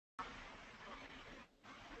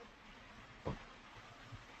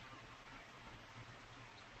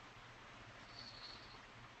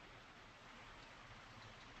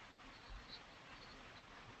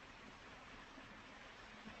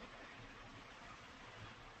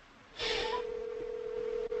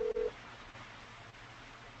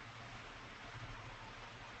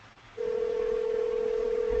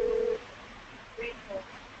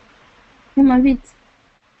vite.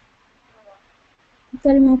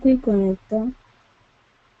 Tutarimo kwikonekita.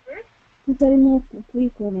 Tutarimo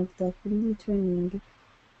kwikonekita kuri iyi training.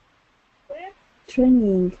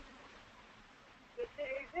 Training.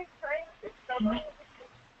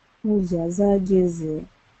 Burya zageze.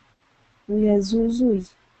 Burya zuzuye.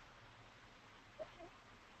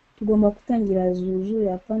 Tugomba gutangira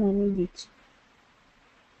zuzuye apana n'igice.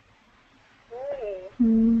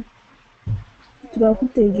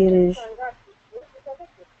 Turakutegereje.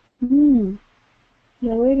 We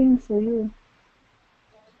are waiting for you.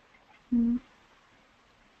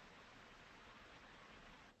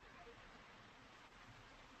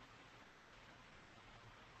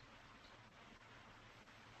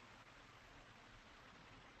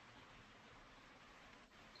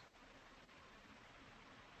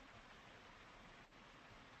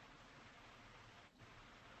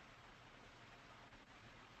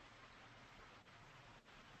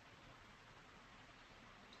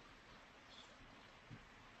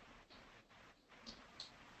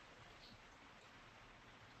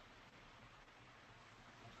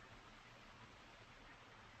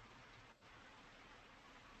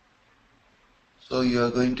 So you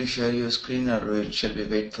are going to share your screen, or shall we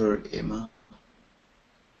wait for Emma?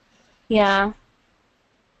 Yeah.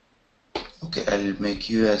 Okay, I'll make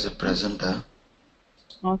you as a presenter.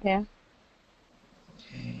 Okay.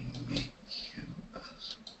 Okay, make you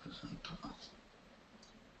as a presenter.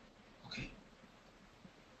 Okay.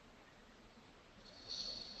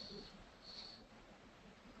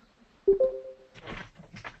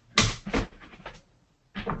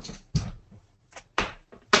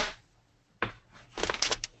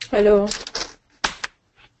 Hello.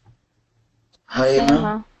 Hi,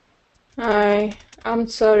 Emma. Hi. I'm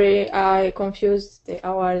sorry, I confused the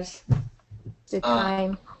hours, the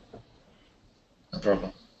time. No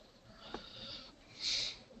problem.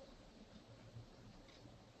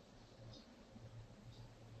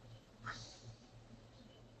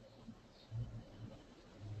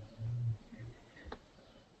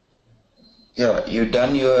 Yeah, you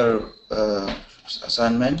done your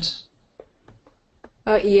assignment?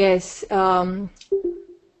 Yes. I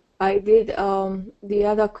did. The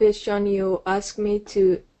other question you asked me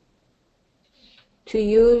to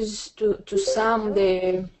use to sum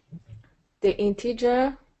the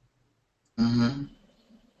integer.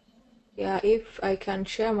 Yeah, if I can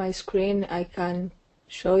share my screen, I can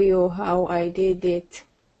show you how I did it.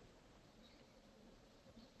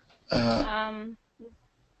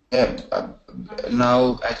 Yeah,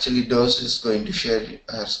 now actually Dose is going to share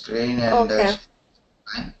her screen, and Okay.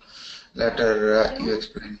 later you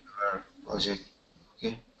explain your project,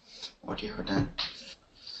 okay, what you have done.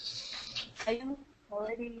 Are you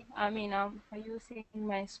already, are you seeing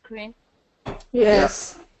my screen?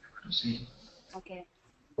 Yes. Yeah. See. Okay.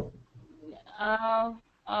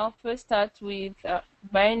 I'll first start with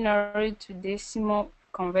binary to decimal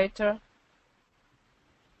converter.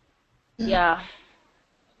 Yeah.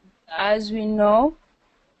 As we know,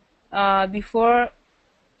 before,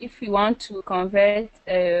 if we want to convert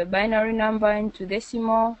a binary number into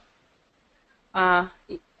decimal,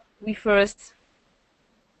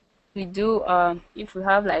 we do, if we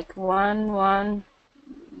have like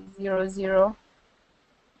 1100,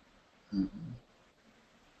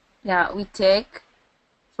 yeah, we take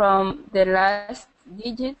from the last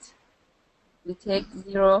digit, we take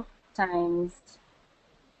 0 times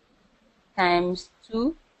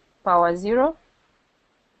 2 power 0.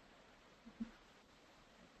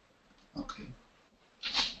 Okay.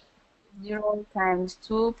 0 times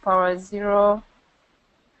 2 power 0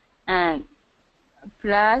 and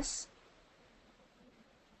plus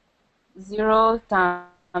 0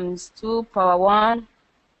 times 2 power 1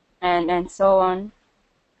 and so on.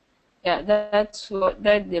 Yeah, that's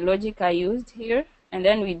the logic I used here, and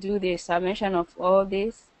then we do the summation of all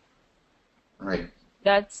this. Right.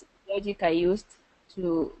 That's logic I used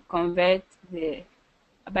to convert the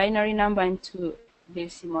binary number into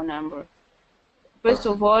decimal number. First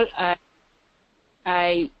of all,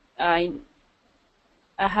 I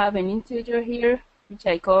have an integer here which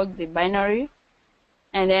I call the binary,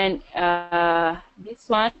 and then this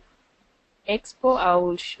one expo, I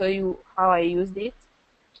will show you how I used it,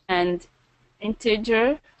 and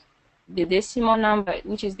integer, the decimal number,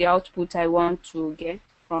 which is the output I want to get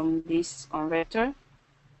from this converter,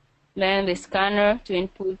 then the scanner to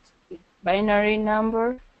input the binary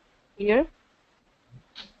number here,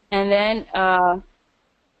 and then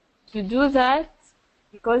to do that,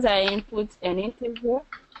 because I input an integer,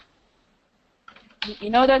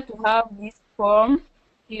 in order to have this form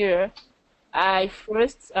here, I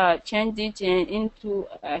first changed it into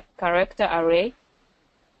a character array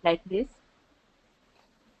like this.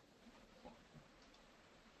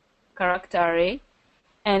 character array,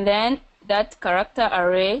 and then that character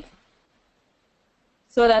array,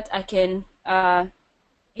 so that I can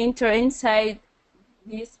enter inside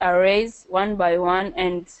these arrays one by one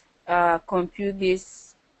and compute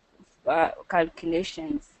these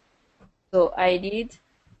calculations. So I did,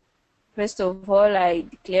 first of all, I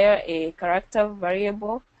declare a character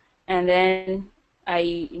variable, and then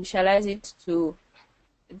I initialize it to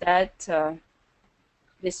that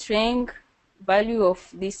the string value of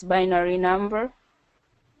this binary number.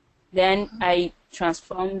 Then I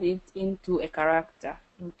transformed it into a character,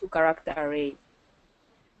 into character array.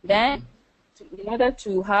 Then, in order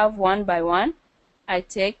to have one by one, I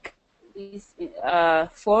take this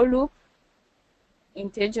for loop,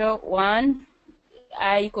 integer 1,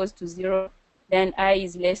 I equals to 0, then I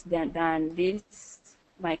is less than this,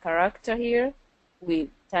 my character here, with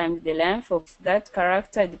times the length of that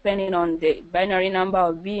character, depending on the binary number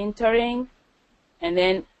I'll be entering, and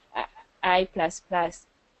then I plus plus.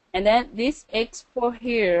 And then this export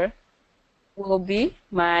here will be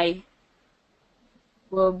my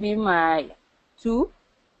 2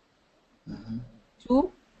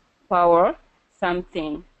 power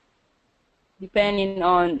something, depending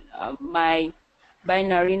on my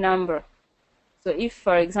binary number. So if,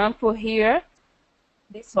 for example, here,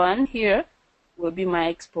 this one here will be my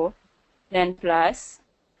export, then plus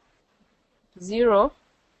 0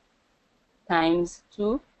 times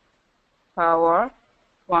 2 power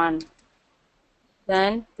 1,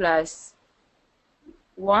 then plus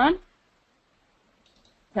 1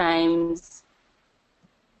 times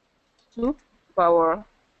 2 power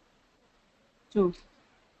 2,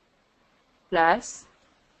 plus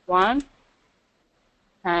 1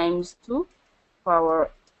 times 2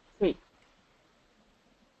 power 3.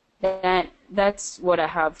 Then that's what I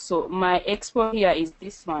have. So my export here is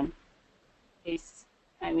this one. This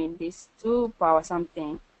 2 power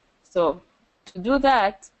something. So to do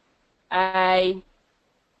that, I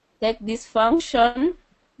take this function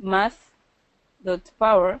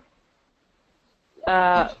math.power.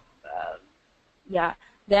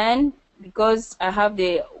 Then because I have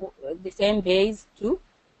the same base 2,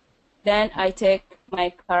 then I take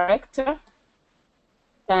my character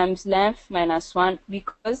times length minus 1,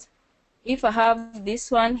 because if I have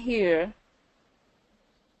this one here,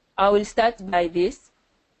 I will start by this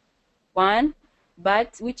 1,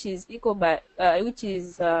 but which is equal by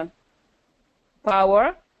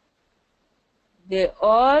power the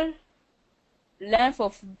all length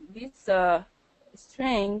of this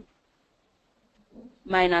string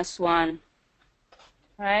minus 1,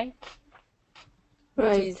 right?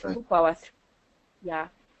 Right. Which is 2 power 3. Yeah,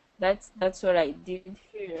 that's what I did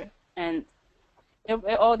here, and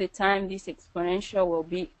all the time this exponential will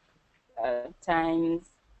be times,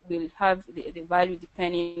 will have the value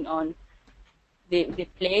depending on the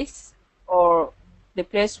place, or the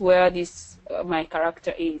place where this my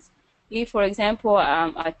character is. If, for example,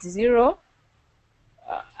 I'm at 0,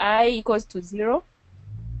 I equals to 0,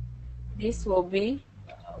 this will be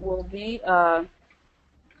the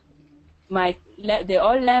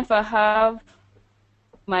all length I have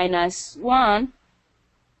minus 1.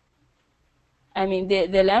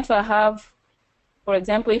 The length I have, for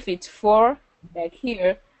example, if it's 4, like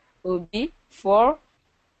here, will be 4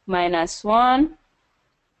 minus 1,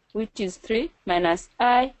 which is 3, minus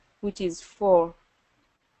I, which is 4.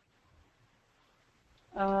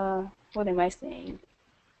 What am I saying?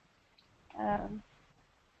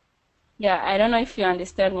 Yeah, I don't know if you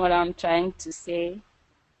understand what I'm trying to say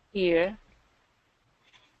here.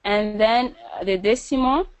 And then the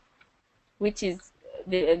decimal, which is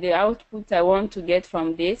the output I want to get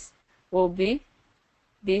from this, will be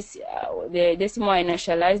this the decimal I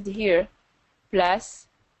initialized here, plus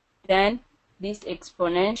then this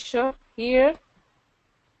exponential here,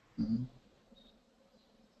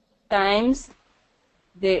 times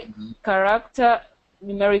the character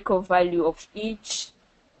numerical value of each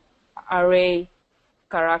array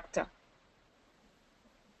character.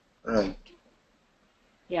 Right.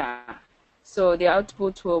 Yeah. So the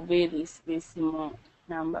output will be this decimal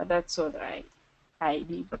number. That's what I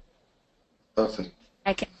did. Perfect.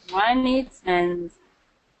 I can run it and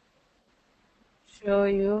show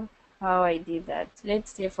you how I did that.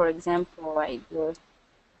 Let's say, for example, I go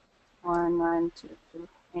 1, 1, 2, 2,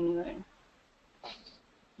 anyway.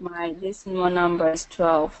 My decimal number is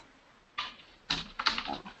 12.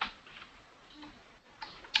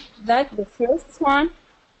 That's the first one.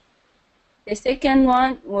 The second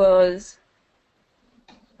one was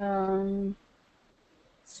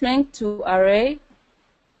string to array.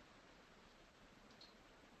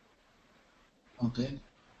 Okay.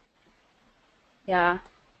 Yeah.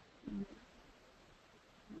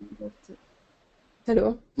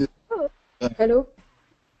 Hello? Oh, Yeah. Hello?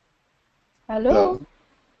 hello. Hello.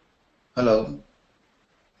 Hello.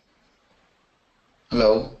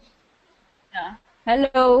 Hello. Yeah.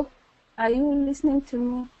 Hello. Are you listening to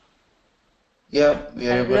me? Yeah, we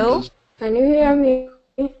are able Hello. to. Can you hear me?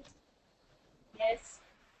 Yes.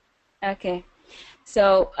 Okay.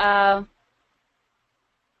 So,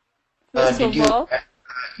 first Did of all,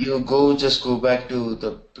 you just go back to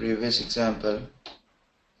the previous example?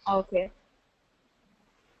 okay.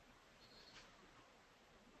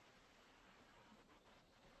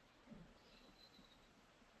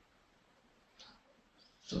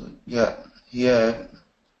 So yeah, here.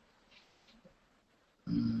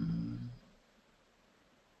 mm,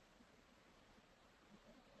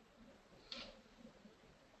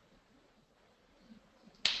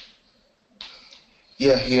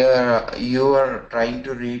 Yeah, here you are trying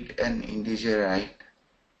to read an integer, right?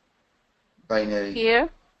 Binary. Here,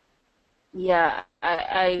 yeah,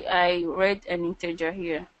 I read an integer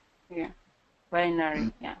here. Here,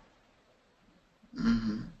 binary. Yeah.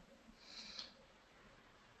 Mm-hmm.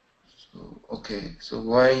 So okay, so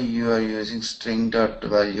why you are using string dot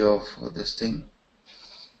value of this thing?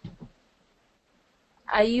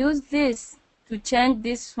 I use this to change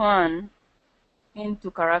this one into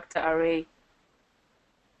character array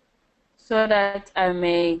so that I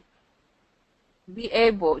may be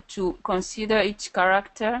able to consider each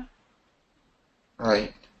character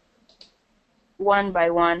Right. one by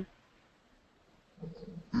one.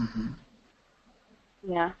 Mm-hmm.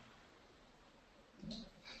 Yeah.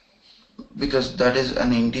 Because that is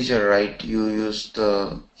an integer, right? You use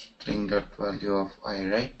the string dot value of I,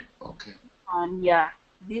 right? Okay. And yeah,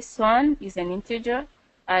 this one is an integer.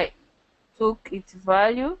 I took its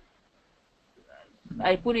value,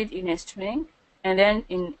 I put it in a string, and then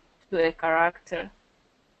into a character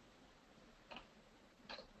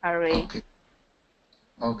array. Okay.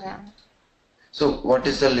 Okay. Yeah. So what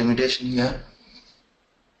is the limitation here?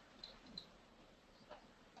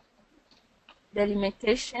 The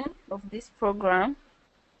limitation of this program,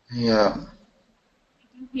 Yeah.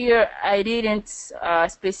 here I didn't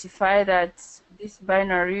specify that this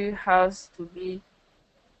binary has to be,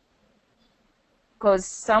 because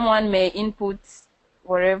someone may input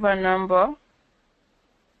whatever number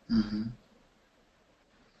Mm-hmm.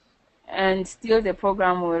 and still the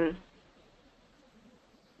program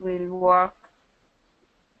will work.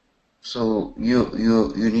 So you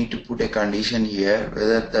need to put a condition here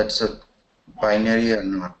whether that's a binary or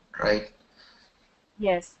not, right?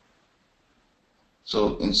 Yes.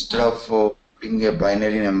 So instead of putting a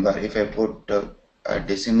binary number, if I put a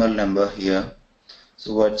decimal number here,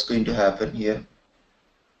 so what's going to happen here?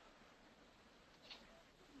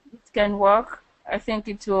 It can work. I think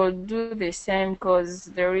it will do the same because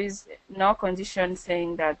there is no condition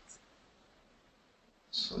saying that.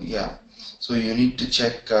 So yeah, so you need to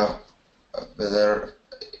check whether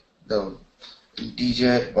the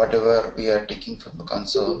integer, whatever we are taking from the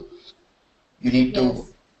console, you need to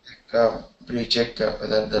Yes. recheck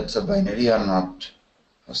whether that's a binary or not.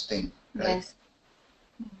 First thing, right? Yes.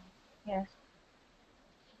 Yes.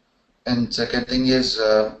 And second thing is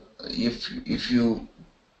if you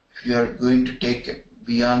are going to take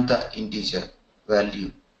beyond the integer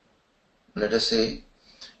value, let us say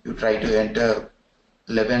you try to enter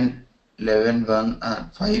 11, 11 1,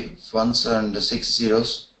 5 ones and 6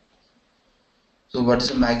 zeros. So what is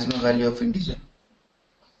the maximum value of integer?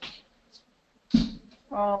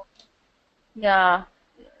 Oh, yeah.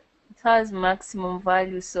 It has maximum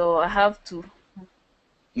value, so I have to.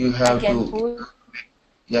 You I have can to, put.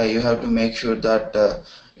 yeah, you have to make sure that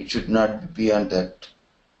it should not be beyond that.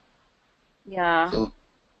 Yeah. So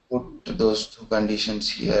put those two conditions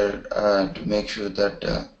here to make sure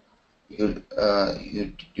that you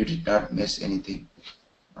did not miss anything,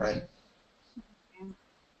 right?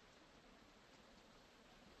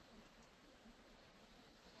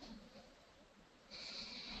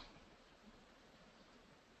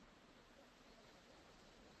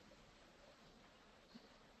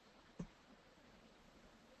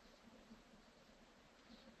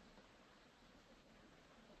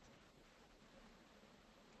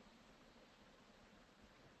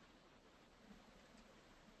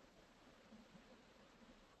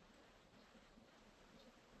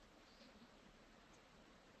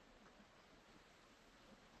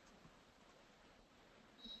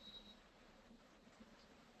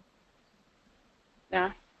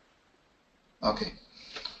 Yeah. Okay.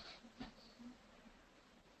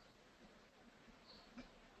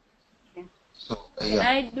 Okay. So Can yeah,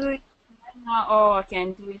 I do it right now or I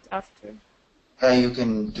can do it after? You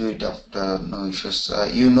can do it after, no issues.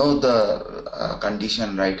 You know the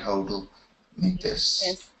condition, right? How to make this,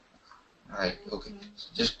 Yes. right? Okay. So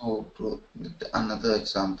just go to another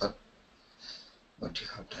example. What you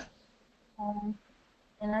have done.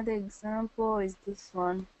 Another example is this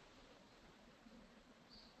one.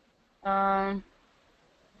 Um,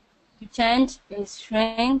 to change a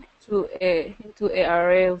string to an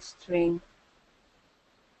array of string.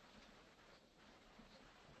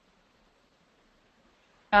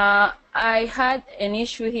 I had an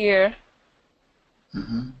issue here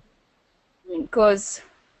because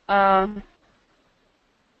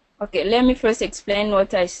okay, let me first explain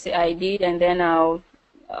what I did, and then I'll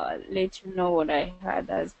let you know what I had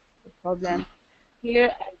as the problem.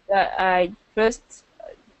 Here, I first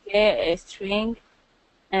get a string,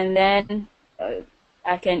 and then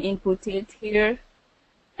I can input it here,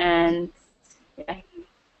 and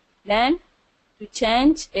then to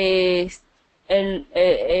change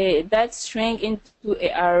that string into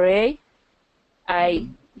an array, I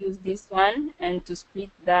use this one, and to split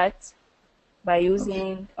that by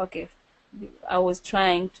using, okay, I was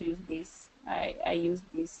trying to use this. I use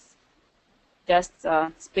this, just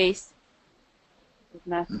space with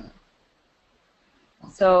nothing.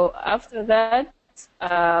 So after that,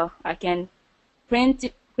 I can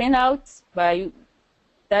print out by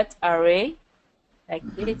that array like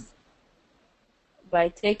this, by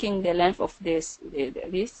taking the length of this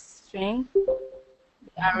string, the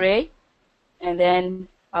array, and then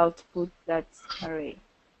output that array.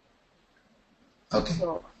 Okay.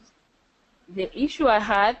 So the issue I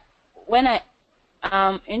had when I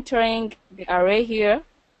am entering the array here,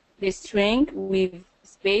 the string with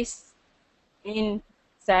space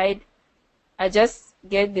inside, I just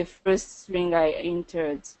get the first string I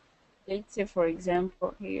entered. Let's say, for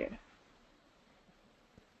example, here.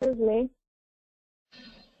 Excuse me.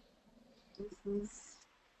 This is.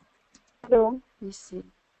 Hello. Let's see.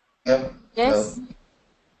 Yep. Yes. So,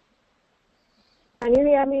 Can you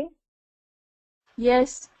hear me?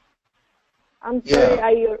 Yes. I'm sorry, yeah.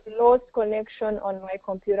 I lost connection on my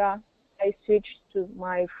computer. I switched to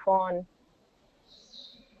my phone.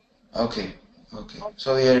 Okay. Okay.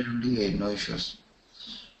 So we are able no issues.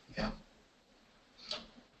 Yeah.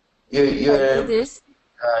 You I are do able to this.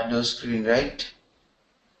 no screen, right?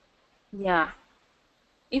 Yeah.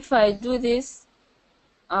 If I do this,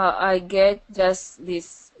 I get just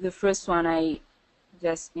this, the first one I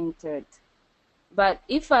just entered. But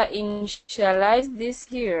if I initialize this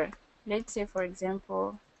here, let's say, for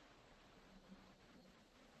example,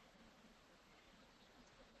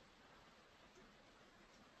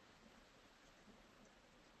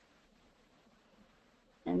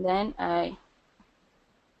 and then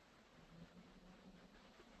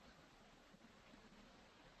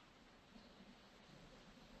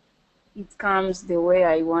it comes the way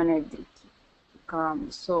I wanted it to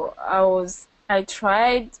come. So I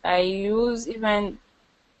tried, I use even,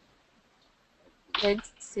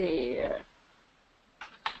 let's say,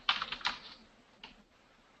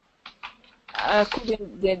 I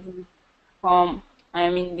couldn't get the form,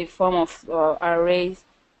 the form of array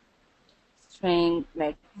string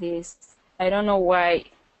like this. I don't know why.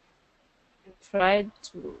 I tried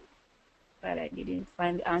to, but I didn't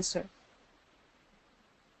find the answer.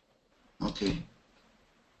 Okay.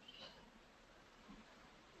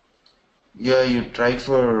 Yeah, you tried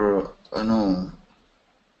for no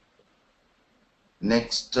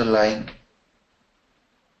next line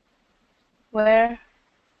Where?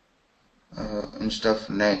 instead of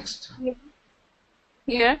next.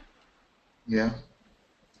 Here? Yeah.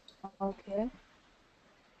 Okay.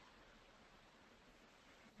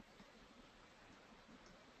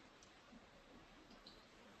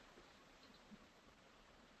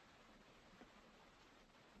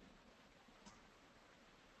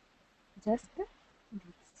 Just this.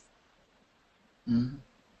 Mm.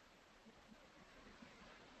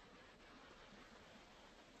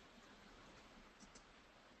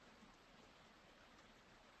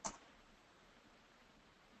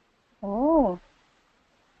 Oh.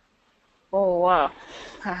 Oh, wow.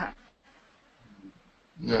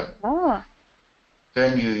 Yeah. Oh,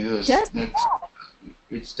 Can you use just next?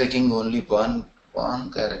 It's taking only one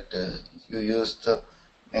character. If you use the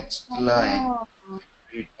next line, oh,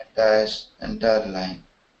 read entire line.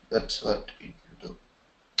 That's what it will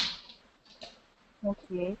do.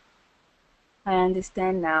 okay. I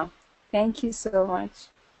understand now. Thank you so much.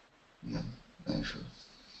 Yeah. Sure.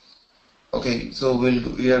 Okay, so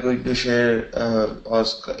we are going to share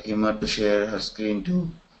ask Ima to share her screen to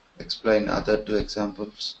explain other two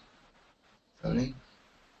examples. Sorry.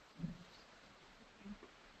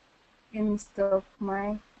 Let me stop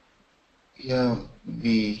my. Yeah,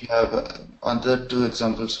 we have other two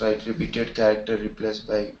examples, right? Repeated character replaced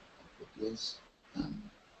by replace. Um,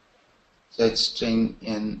 set string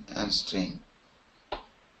in and string.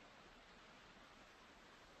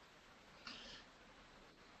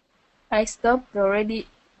 I stopped already.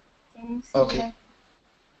 Can you see Okay, that?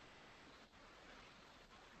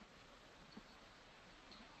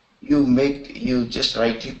 you just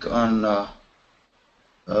right click on uh,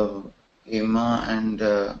 Emma and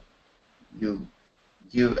you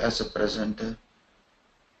give as a presenter.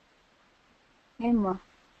 Emma.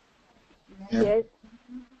 Yeah. Yes.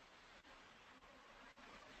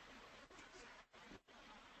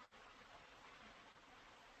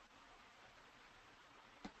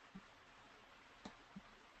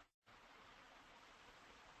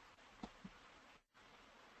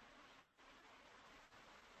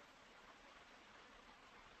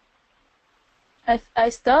 I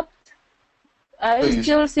stopped. So I you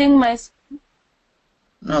still seeing my.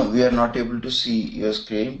 no, we are not able to see your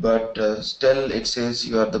screen, but still it says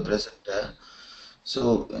you are the presenter. So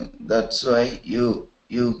that's why you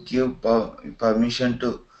give permission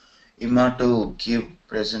to Emma to give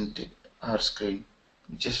present her screen.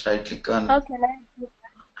 Just right click How on can I do?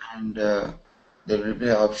 and there will be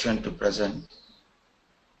an option to present.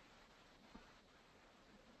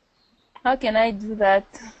 How can I do that?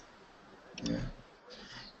 Yeah.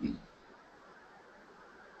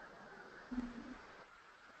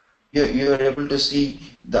 You are able to see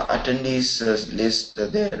the attendees list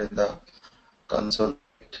there in the console.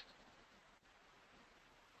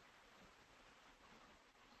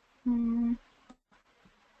 Hmm.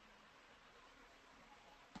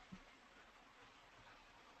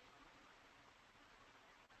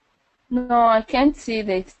 No, I can't see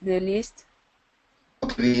the list.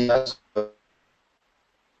 Okay, we have,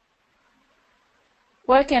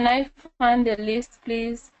 Where can I find the list,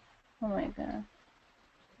 please? Oh my God.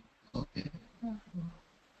 okay.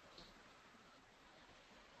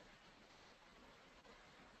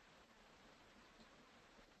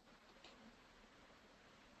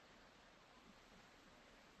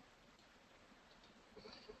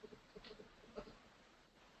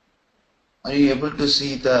 Are you able to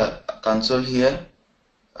see the console here?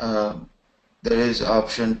 There is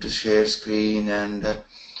option to share screen and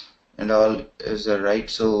all is there, right?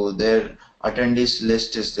 So their attendees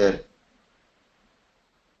list is there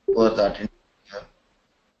for the attendees. Yeah.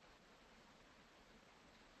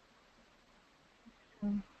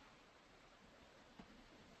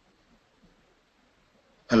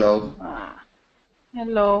 Hello. Ah,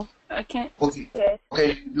 hello. I can't. Okay. Yes.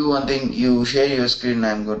 Okay. Do one thing. You share your screen.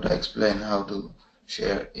 I'm going to explain how to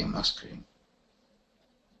share in my screen.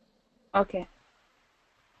 Okay.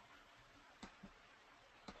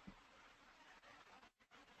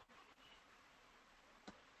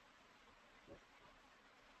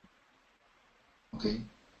 Okay.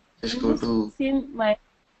 Can Just go you to see my?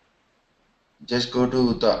 just go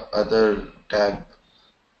to the other tab,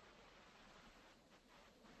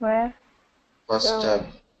 Where? first Down. tab.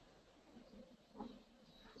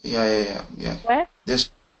 Yeah. Where?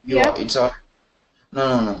 This you Here? are. It's all.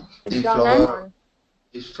 No. The The down None? Flower. one.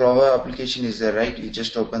 This Flower application is there, right? You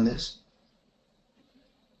just open this.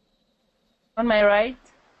 On my right?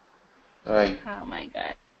 Right. Oh my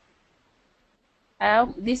God. I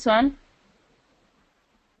have this one.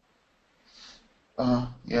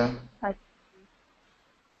 Yeah. Ah,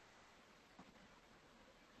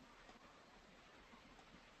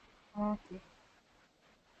 okay.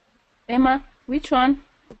 Emma, which one?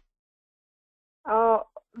 Uh,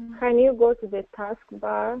 can you go to the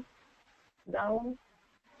taskbar down?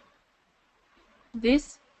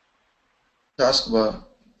 This? Taskbar.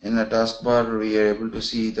 In the taskbar, we are able to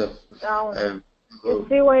see the Down. uh, You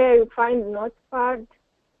see where you find notepad?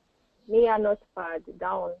 Near notepad.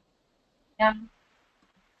 Down. Yeah.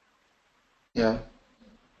 yeah.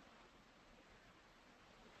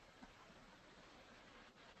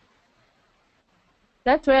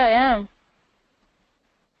 That's where I am.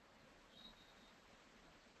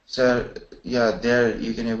 So yeah, there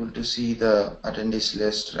you can able to see the attendees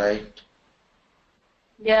list, right?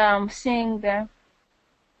 Yeah, I'm seeing them.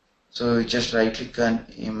 So you just right click on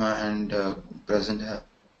Emma and present her.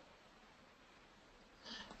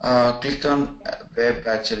 Click on web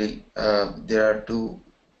actually. There are two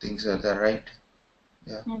things are there, right?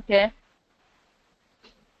 Yeah. Okay.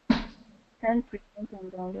 Can print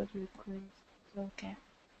and download request. Okay.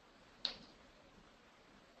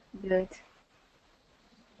 Good.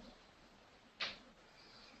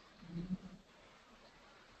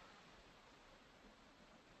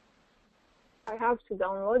 I have to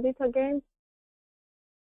download it again.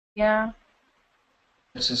 Yeah.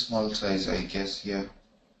 It's a small size, I guess. Yeah,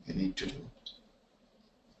 you need to do.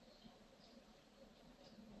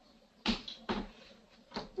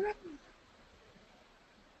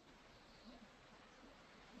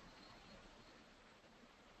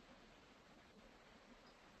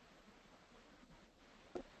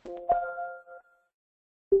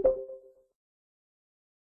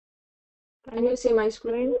 Can you see my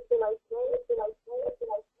screen?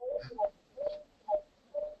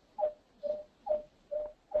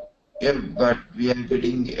 Yeah, but we are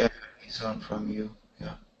getting a sound from you.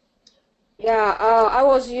 Yeah. Yeah, I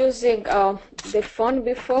was using the phone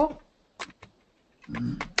before.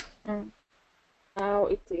 Mm. Now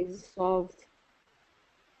it is solved.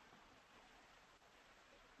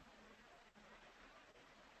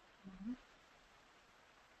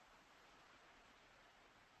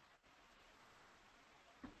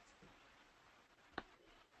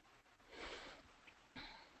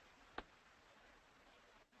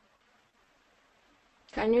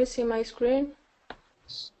 Can you see my screen?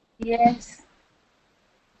 Yes.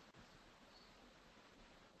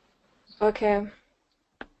 Okay.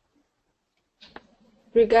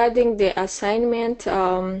 Regarding the assignment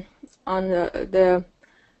on the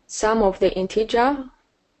sum of the integer,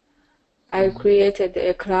 I created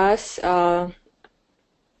a class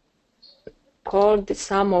called the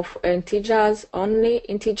sum of integer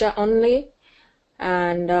only,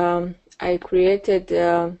 and I created,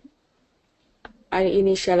 I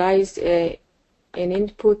initialized an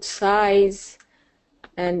input size,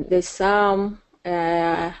 and the sum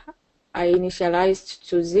I initialized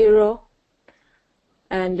to 0,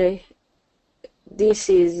 and this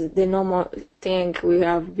is the normal thing we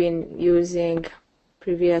have been using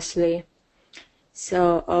previously.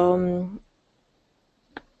 So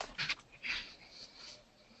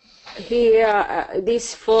here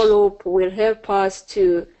this for loop will help us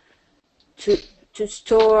to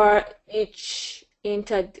store each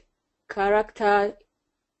entered character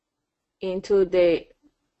into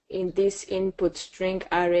in this input string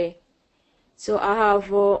array. So I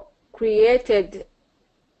have created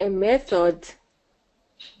a method,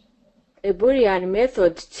 a Boolean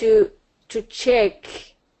method to check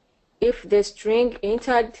if the string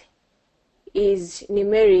entered is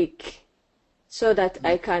numeric, so that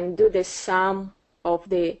I can do the sum of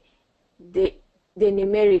the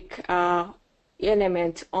numeric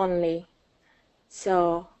element only.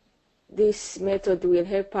 So this method will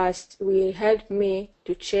help me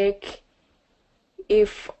to check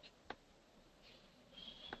if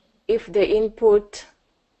the input,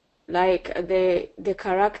 like the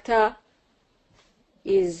character,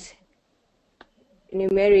 is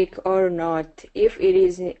numeric or not. If it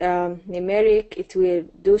is numeric, it will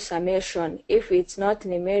do summation. If it's not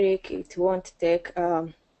numeric, it won't take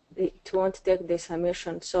the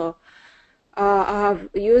summation. So I have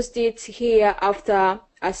used it here after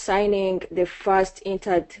assigning the first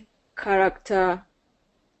entered character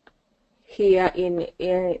here in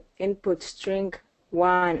input string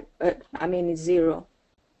 0.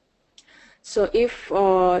 So if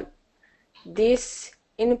this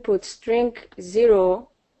input string 0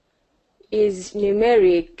 is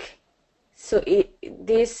numeric, so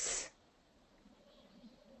this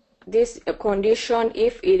condition,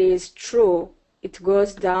 if it is true, it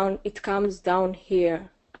goes down, it comes down here,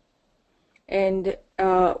 and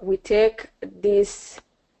we take this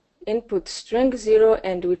input string 0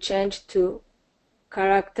 and we change to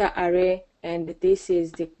character array, and this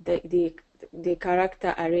is the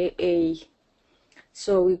character array A.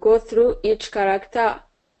 So we go through each character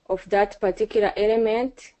of that particular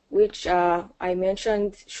element, which I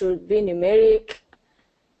mentioned should be numeric,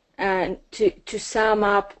 and to sum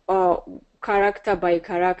up character by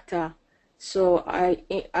character. So I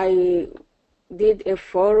did a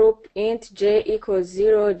for loop, int j equals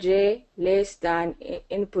 0, j less than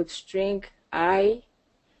input string I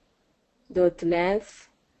dot length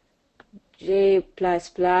j plus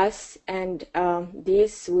plus, and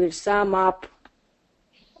this will sum up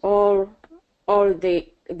all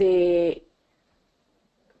the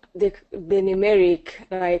numeric,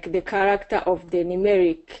 like the character of the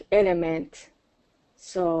numeric element.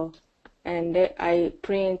 So, and I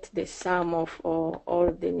print the sum of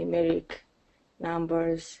all the numeric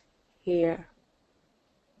numbers here.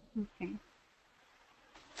 Okay.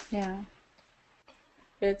 Yeah.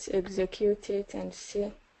 Let's execute it and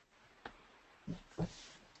see.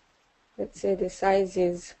 Let's say the size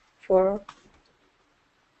is 4.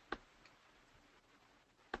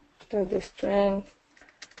 So the string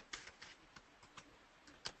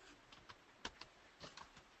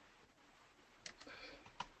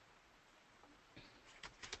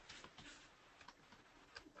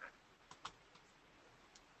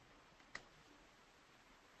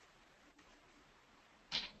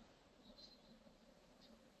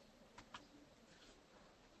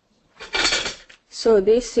So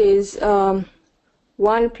this is 1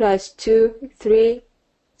 plus 2, 3,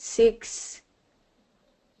 6,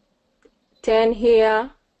 10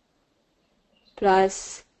 here,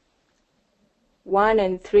 plus 1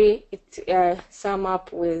 and 3, it sum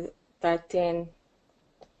up with 13.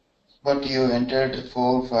 But you entered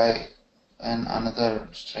 4, 5, and another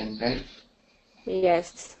string, right?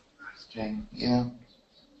 Yes. String, yeah.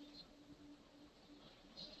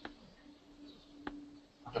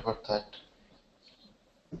 What about that?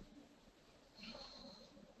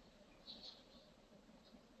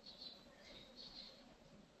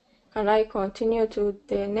 Can I continue to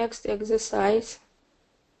the next exercise?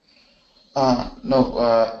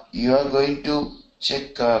 No, you are going to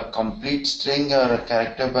check complete string or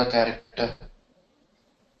character by character.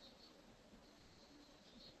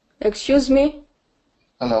 Excuse me?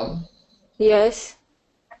 Hello? Yes.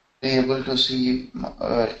 Are you able to see,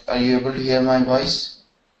 are you able to hear my voice?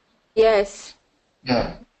 Yes.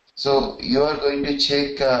 Yeah. So you are going to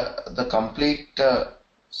check the complete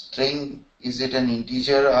string. Is it an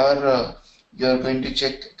integer or you are going to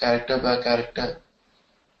check character by character?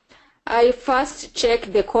 I first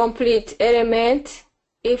check the complete element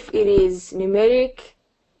if it is numeric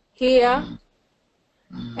here,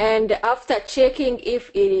 and after checking if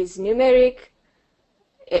it is numeric,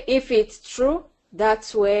 if it's true,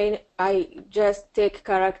 that's when I just take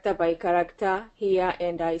character by character here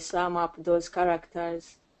and I sum up those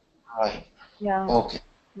characters. Right. Yeah. Okay.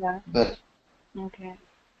 Yeah. Well, Okay.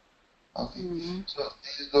 okay. Mm-hmm. So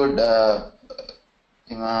this is good,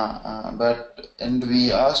 Ima, and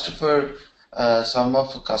we asked for some of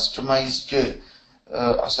customized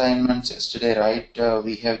assignments yesterday, right?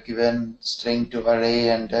 We have given string to array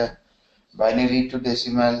and binary to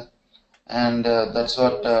decimal, and that's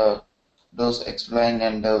what those explain.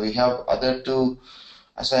 And we have other two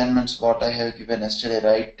assignments what I have given yesterday,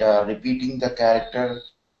 right? Repeating the character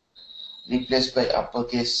replaced by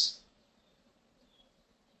uppercase.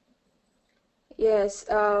 Yes.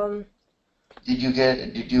 Did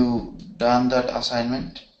you done that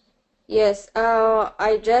assignment? Yes.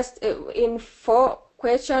 I just in 4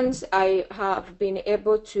 questions I have been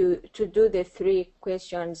able to do the 3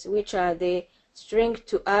 questions, which are the string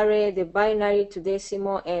to array, the binary to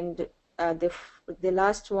decimal, and the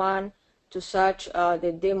last one to search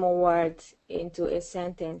the demo words into a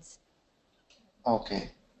sentence. Okay.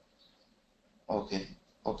 Okay.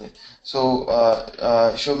 Okay. So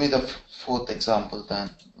show me the fourth example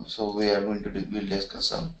then. So we are going to we'll discuss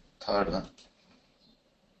some third one.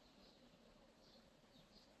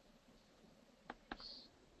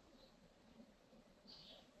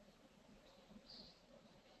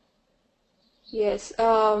 Yes.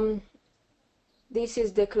 This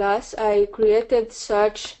is the class. I created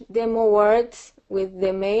search demo words with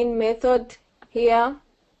the main method here,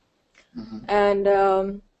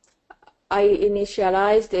 and I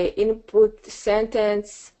initialized the input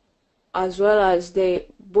sentence as well as the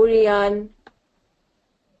Boolean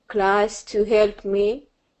class to help me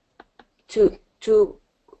to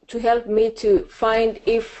help me to find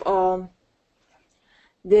if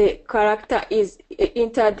the character is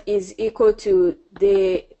entered is equal to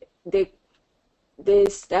the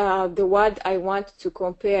word I want to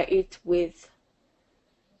compare it with,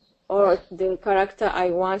 or the character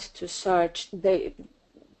I want to search,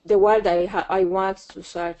 the word I want to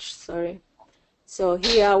search, sorry. So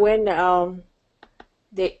here when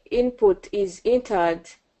the input is entered,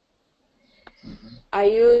 I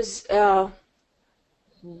use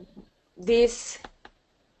this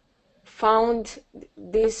found,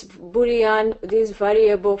 this Boolean, this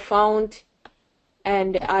variable found,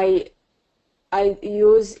 and I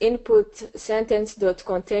use input sentence dot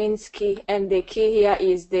contains key, and the key here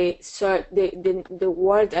is the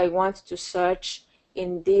word I want to search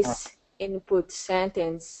in this input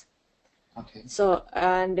sentence. Okay. So,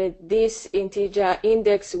 and this integer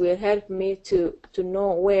index will help me to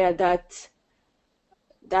know where that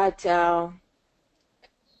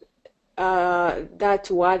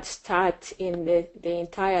word starts in the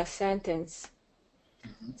entire sentence.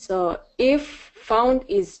 So if found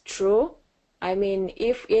is true, I mean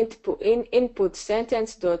if input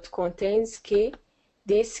sentence dot contains key,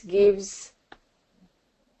 this gives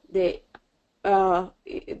the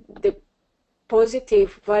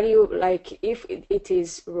positive value, like if it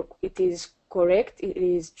is correct, it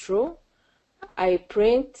is true. I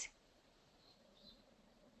print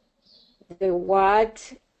the word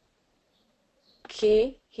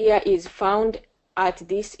key here is found at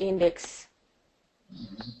this index.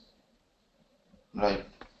 Right.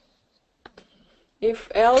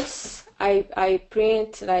 If else, I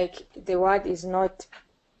print like the word is not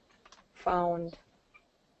found.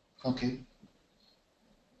 Okay.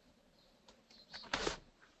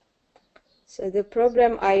 So the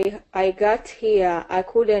problem I got here, I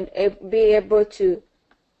couldn't be able to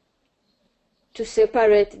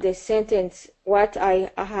separate the sentence. What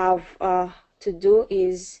I have to do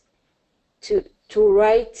is to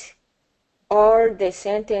write all the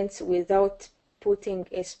sentence without putting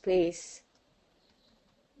a space.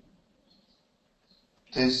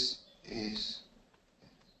 This is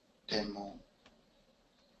demo.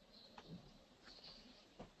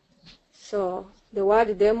 So the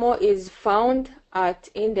word demo is found at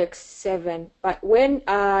index 7, but when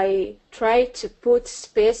I try to put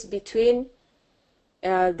space between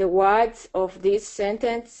the words of this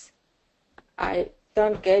sentence, I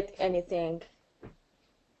don't get anything.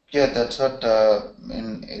 Yeah, that's what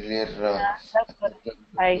in earlier That's what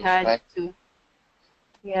I had right? to.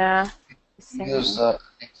 Yeah. Use the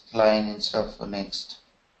next line instead of next.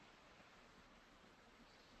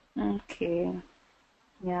 Okay.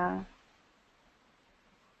 Yeah.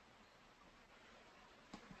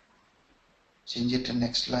 Change it to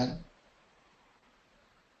next line.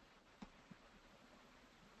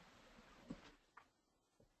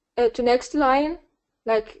 To next line,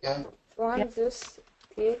 like Yeah. one just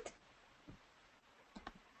it.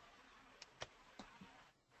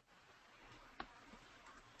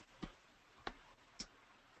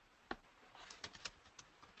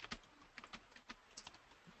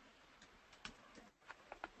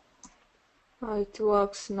 Oh, it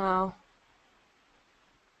works now.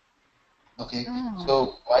 Okay. Oh.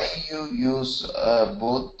 So why you use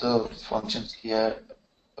both the functions here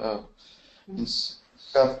instead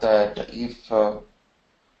of that if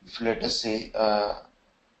let us say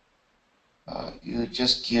you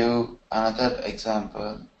just give another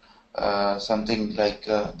example, something like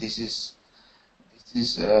this is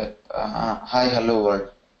hi hello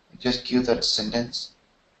world. You just give that sentence.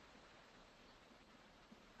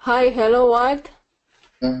 Hi, hello world.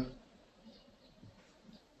 Yeah.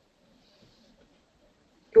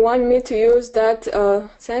 You want me to use that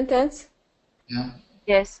sentence? Yeah.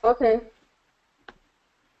 Yes. Okay.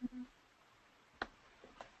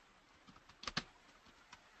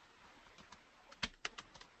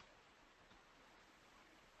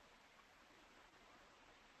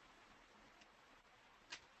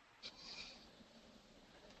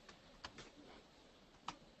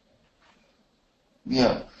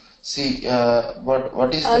 Yeah. See,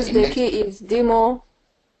 what is As the the index? key is demo.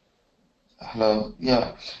 Hello.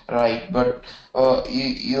 Yeah. Right. But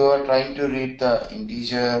you are trying to read the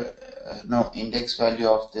integer, no, index value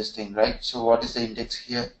of this thing, right? So what is the index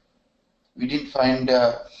here? We didn't find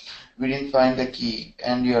the key,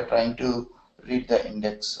 and you are trying to read the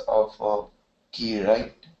index of key,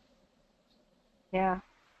 right? Yeah.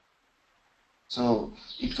 So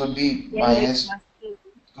it could be The index minus, must be it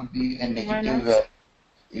could be a negative minus.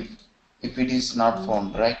 if it is not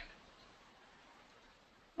found, right?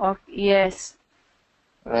 Yes.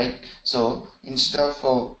 Right. So instead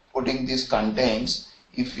of putting these contains,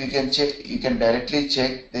 if you can check, you can directly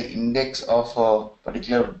check the index of a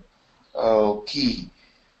particular key.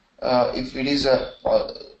 If it is a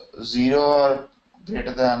 0 or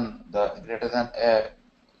greater than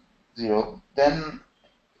 0, then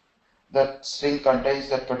that string contains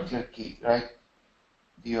that particular key, right?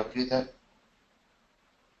 Do you agree that?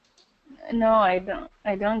 No, I don't.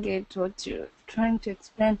 I don't get what you're trying to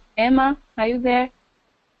explain. Emma, are you there?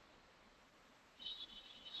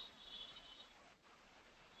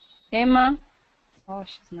 Emma? Oh,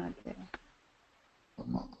 she's not there.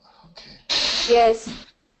 Okay. Yes.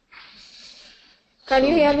 Can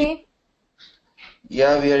you So hear me?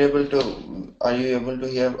 yeah, we are able to. Are you able to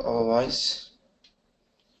hear our voice?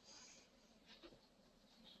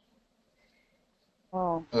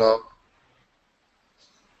 Oh. Hello.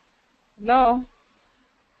 Hello?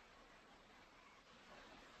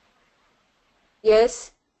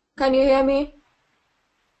 Yes. Can you hear me?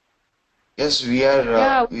 Yes, we are.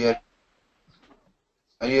 Yeah. We are.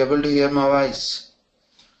 Are you able to hear my voice?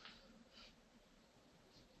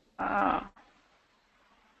 I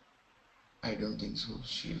don't think so.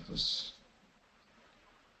 She was.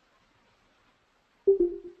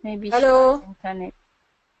 Maybe Hello? she has internet.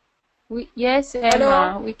 Yes, Hello?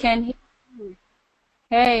 Emma, we can hear you.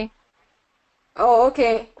 Hey. Oh,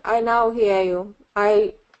 okay. I now hear you.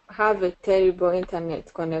 I have a terrible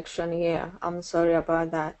internet connection here. I'm sorry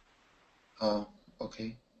about that. Oh,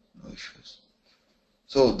 okay. No issues.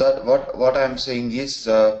 So that what I'm saying is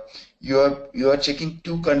you are checking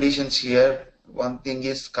two conditions here. One thing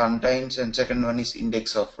is contains and second one is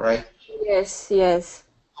index of, right? Yes, yes.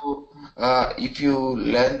 So if you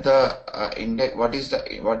learn the index, what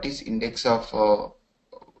is index of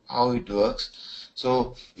how it works.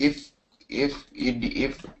 So if if you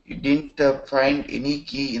didn't find any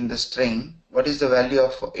key in the string, what is the value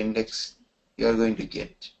of index you are going to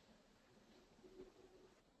get?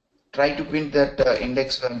 Try to print that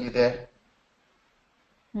index value there.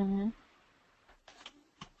 Mm-hmm.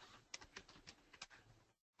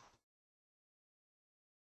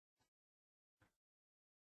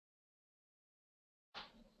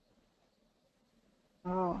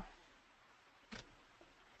 Oh.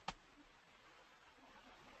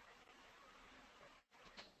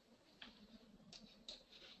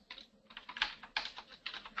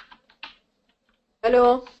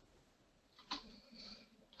 Hello.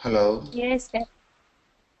 Hello. Yes.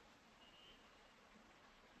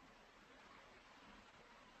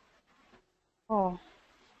 Oh.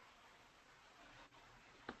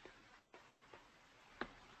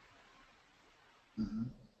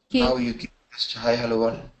 Now Key. you can just hi hello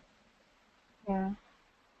world. Yeah.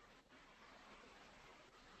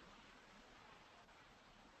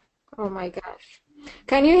 Oh my gosh.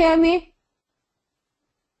 Can you hear me?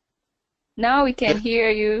 Now we Yeah. can hear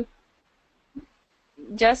you.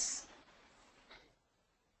 Just.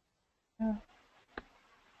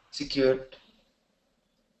 Execute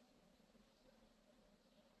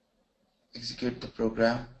the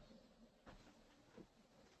program.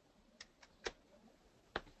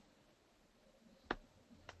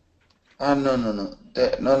 No.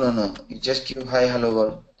 No. You just give hi hello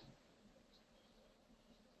world.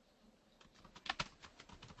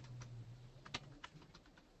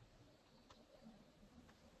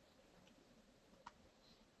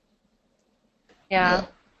 Yeah.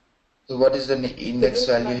 So what is the index It is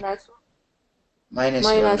value? minus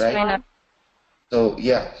 -1, right? one. So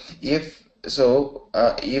yeah,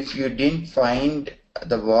 if you didn't find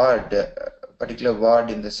the word, particular word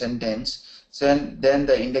in the sentence, then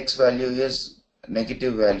the index value is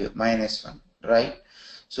negative value, -1, right?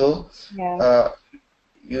 So Yeah.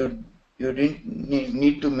 you didn't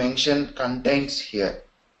need to mention contains here.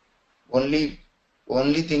 Only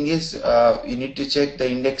thing is you need to check the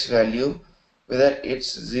index value whether it's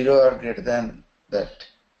 0 or greater than that.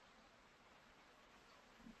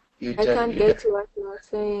 I can't get what you are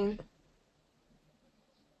saying.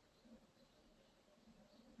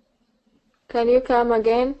 Can you come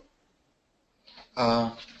again?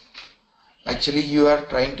 Actually, you are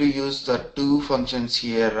trying to use the two functions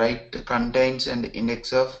here, right? Contains and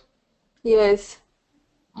index of. Yes.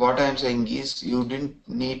 What I'm saying is you didn't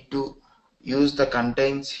need to use the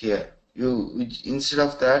contains here. Instead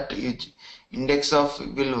of that, index of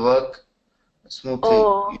will work smoothly,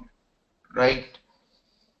 Oh, right?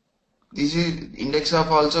 This is index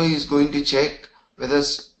of also is going to check whether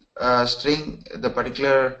string the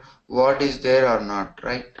particular word is there or not,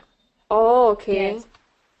 right? oh, okay. Yes.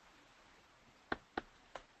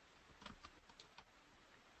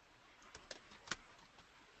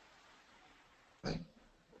 Right.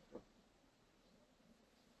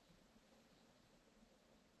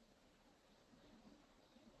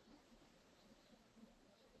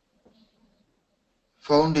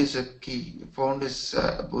 Found is a key. Found is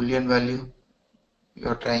a Boolean value. You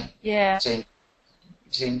are trying. Yeah.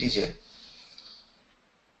 It's integer.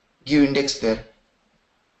 Give index there.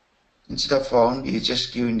 Instead of found, you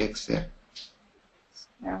just give index there.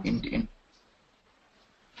 Yeah.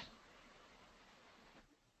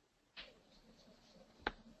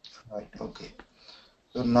 Right. Okay.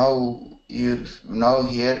 So now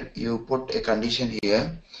here you put a condition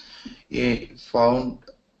here. A found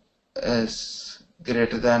is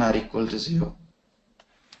greater than or equal to 0.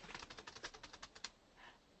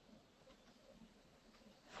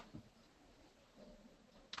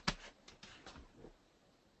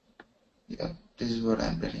 Yeah, this is what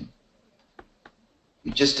I'm writing.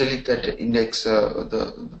 You just delete that index,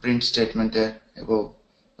 the print statement there above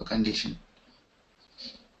the condition.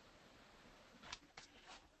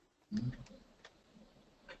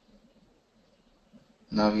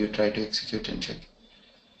 Now you try to execute and check.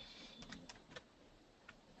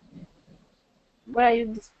 What are you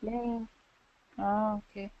displaying? Oh,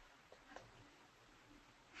 okay.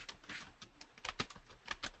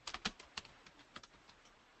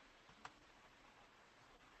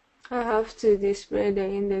 I have to display the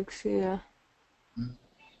index here.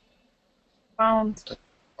 Found.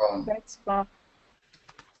 Found. That's found.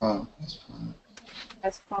 Found. Yes, found.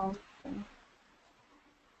 That's found.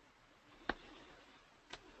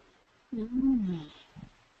 Mm.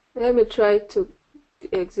 Let me try to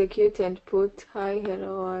execute and put hi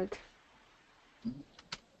hello world.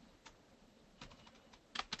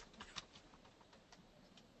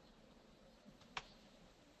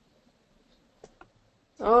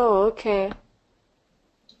 Oh, okay.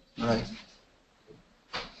 Right.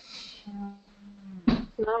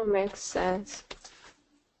 now makes sense.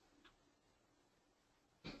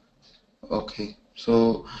 Okay,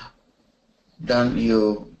 so done.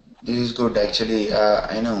 This is good actually.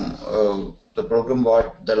 I know the program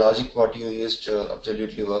what the logic what you used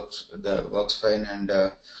absolutely works fine, and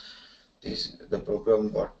the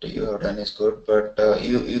program what you have done is good. But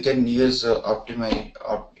you can use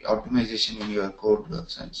optimization in your code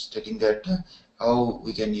sense, stating that how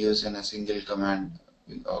we can use in a single command.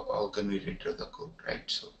 How can we retrieve the code, right?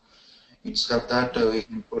 So instead of that, we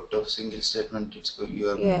can put a single statement. You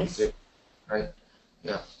are going to Yes. get right.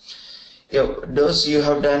 Yeah. Yeah, those you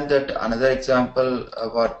have done that. Another example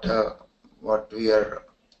what we are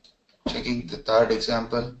checking, the third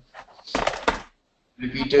example,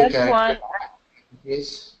 repeated That character. one,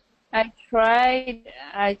 Yes. I tried,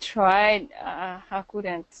 I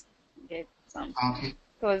couldn't get something Okay.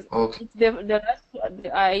 because Okay. it's the last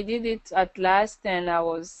I did it at last, and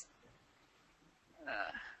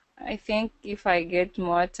I think if I get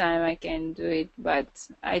more time I can do it, but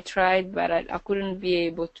I tried, but I couldn't be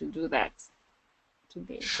able to do that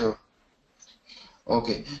today. Sure.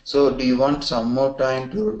 Okay. So do you want some more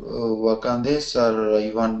time to work on this, or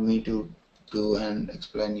you want me to do and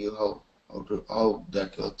explain you how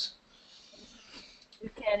that works?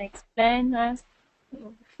 You can explain us?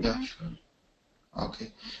 Yeah, sure.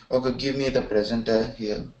 Okay. Okay. Give me the presenter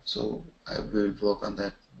here, so I will work on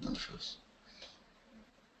that. No issues.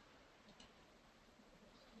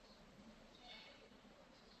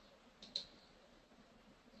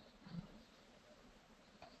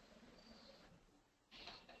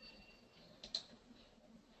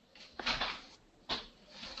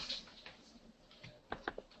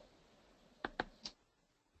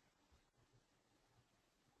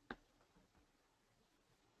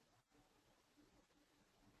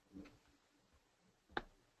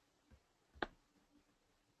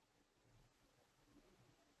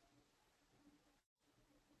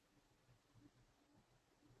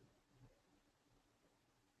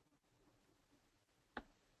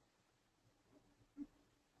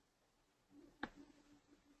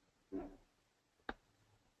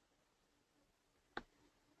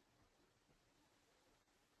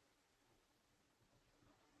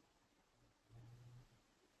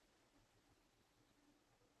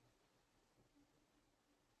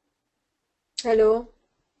 Hello.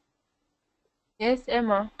 Yes,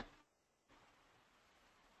 Emma.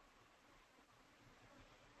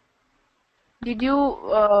 Did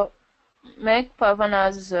you make Pavan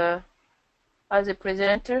as a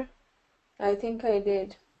presenter? I think I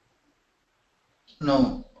did.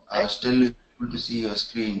 No, I still able to see your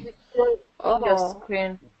screen. you still see your Oh,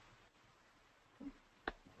 screen.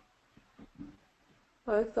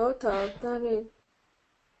 I thought I've done it.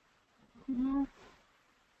 Mhm.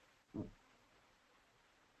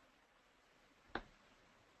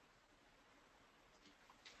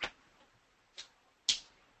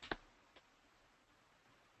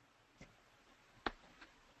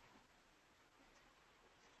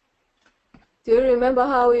 Do you remember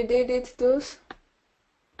how we did it, Dulce?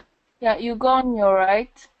 Yeah, you go on your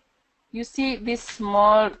right. You see this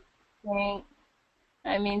small thing.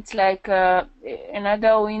 I mean, it's like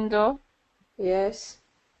another window. Yes.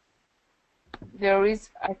 There is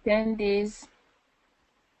attendees,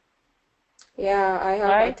 Yeah, I have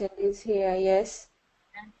right? attendees here. Yes.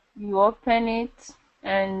 You open it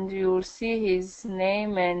and you'll see his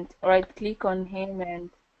name, and right click on him and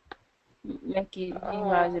make him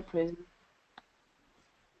as a Oh, presenter.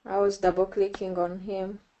 I was double clicking on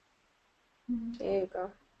him. There you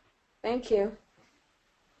go. Thank you.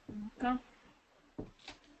 Okay.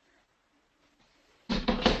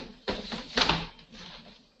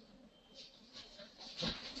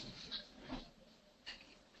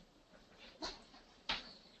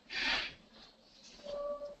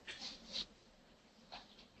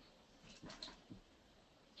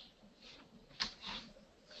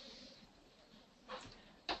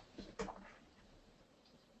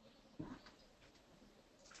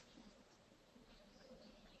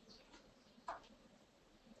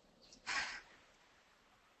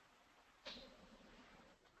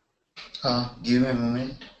 Give me a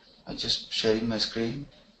moment. I'm just sharing my screen.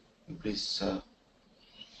 Please. Okay.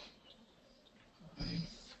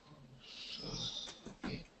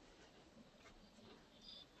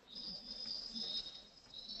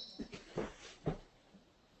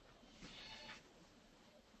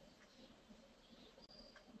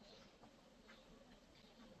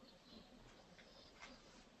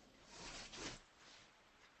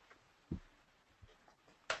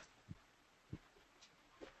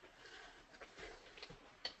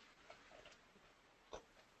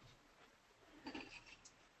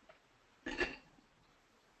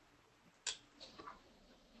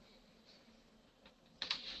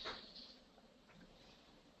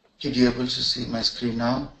 Did you able to see my screen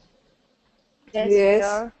now? Yes, Yes.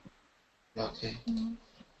 sir. Okay.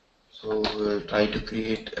 So we'll try to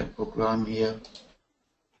create a program here.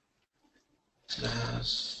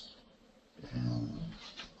 Slash,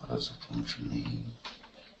 what is the function name?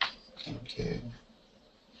 Okay.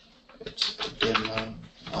 It's demo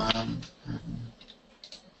one.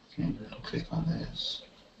 Okay, click on this.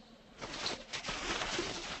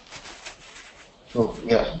 So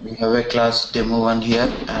yeah, we have a class demo one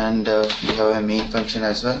here, and we have a main function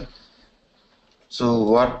as well. So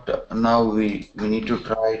what now we need to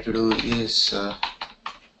try to do is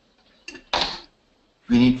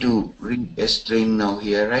we need to read a string now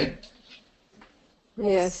here, right?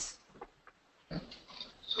 Yes.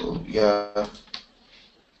 So yeah.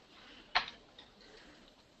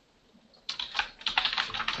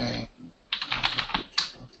 Okay.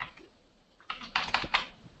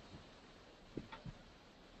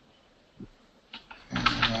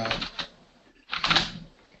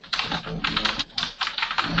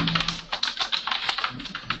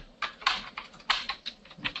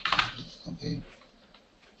 Okay.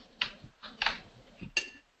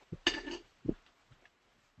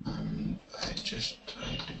 I just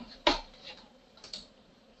try to.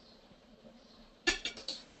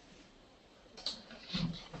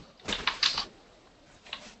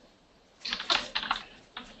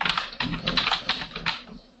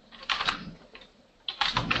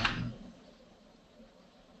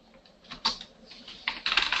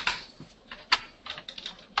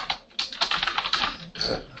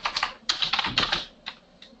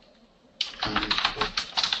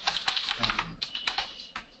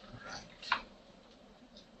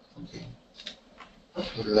 Okay.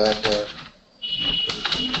 Ladder.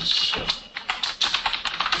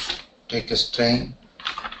 Take a string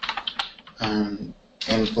and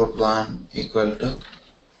input one equal to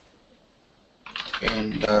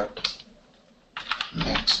in dot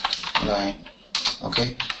next line.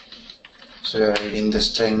 Okay. So we are reading the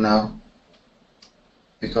string now.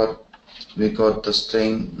 We got the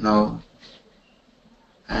string now,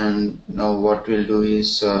 and now what we'll do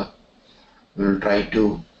is we'll try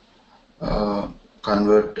to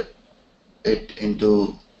convert it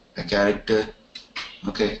into a character.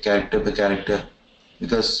 Okay, character by character,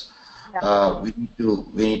 because we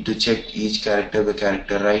need to check each character by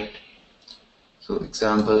character, right? So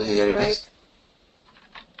example here it is.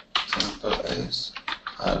 Example is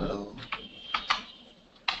hello.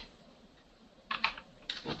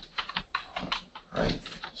 Right.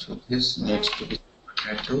 So this needs to be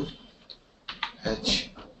converted to H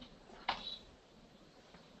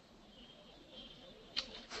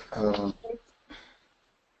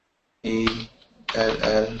E L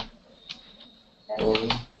L O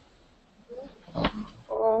M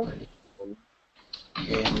O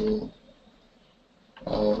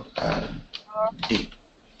L D.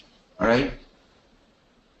 Right?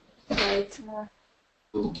 Right.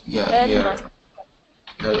 So yeah, L here must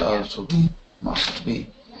L also be must be.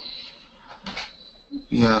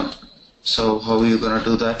 Yeah. So how are you gonna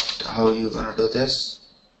do that? How are you gonna do this?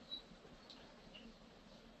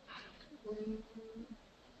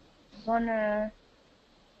 wanna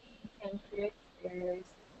can create a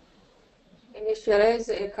Initialize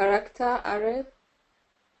a character array.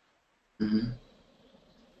 Mm-hmm.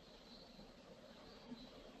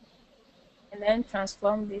 and then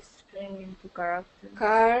transform this string into character.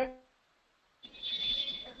 Car.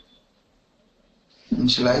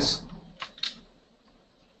 Initialize.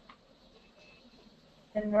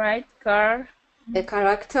 And write car A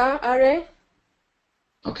character array.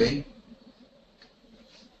 Okay.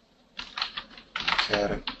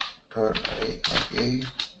 Character array okay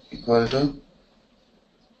equal to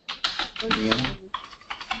new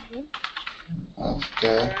of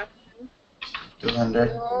char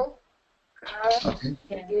 200. No. Okay.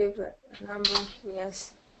 Give a number.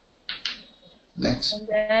 Yes. Next. and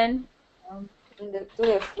then Do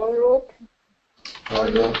a for loop. For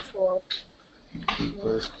loop for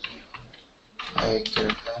equals I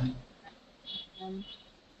character um,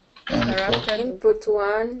 and for character Input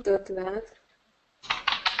one dot length.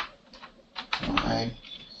 I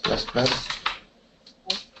plus plus.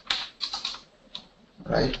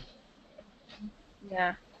 Right.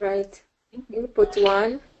 yeah Right. Input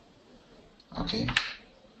one. Okay.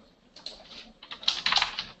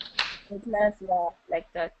 it lands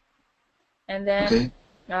like that, and then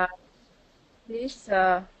Okay. this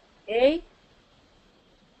A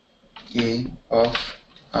Of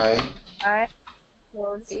I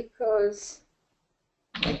equals Equals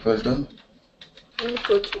equal to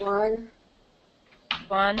input one.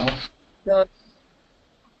 of dot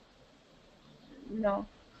no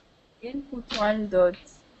input one dot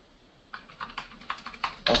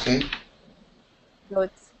Okay.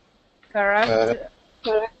 dot character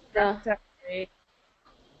Character. array.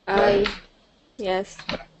 I. Yes.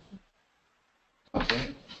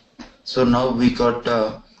 Okay. So now we got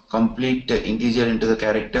complete integer into the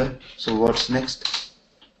character. So what's next?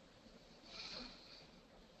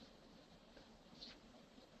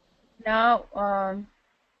 Now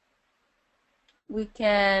we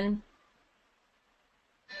can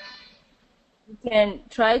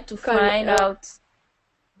try to find out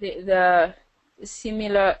the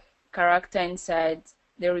similar character inside,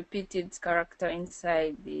 the repeated character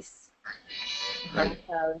inside this. Right.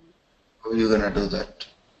 character. How are you gonna do that?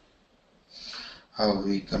 How are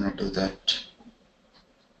we gonna do that?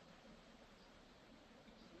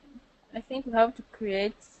 I think we have to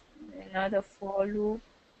create another for loop.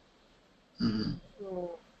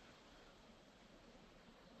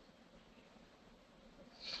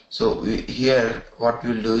 So here what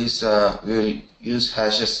we'll do is we will use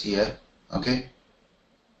hashes here. Okay.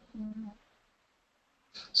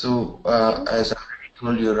 So as I already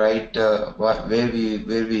told you, right, where we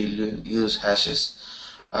use hashes.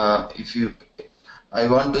 I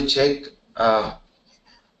want to check, I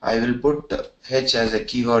will put h as a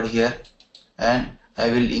keyword here, and I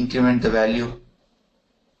will increment the value,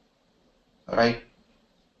 right?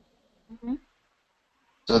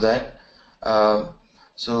 So that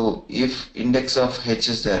so if index of h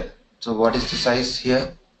is there, so what is the size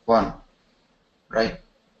here? 1, right?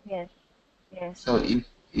 Yes. Yes. So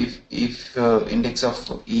if index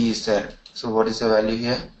of e is there, so what is the value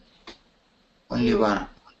here? Only 1,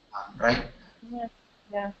 right? Yeah.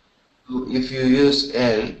 Yeah. So if you use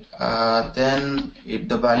L, then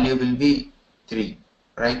the value will be 3,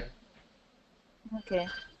 right? Okay.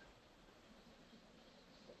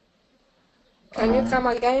 Can you come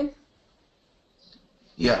again?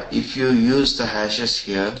 Yeah, if you use the hashes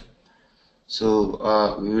here, so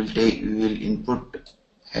we will input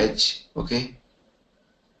h, okay?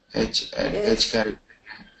 H character.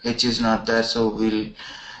 H is not there, so we'll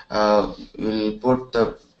put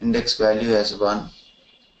the index value as 1,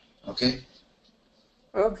 okay?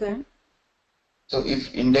 Okay. So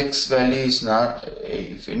if index value is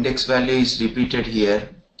repeated here,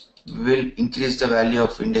 we will increase the value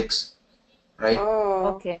of index, right? Oh.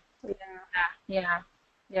 Okay. Yeah.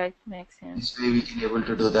 Yeah, it makes sense. This way we can able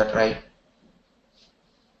to do that, right?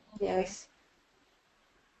 Yes.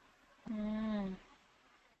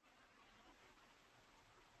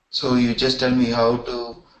 So you just tell me how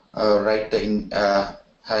to write the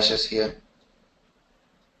hashes here.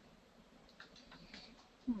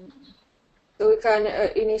 So we can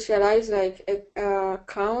initialize like a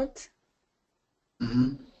count.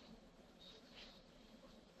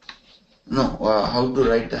 No, how to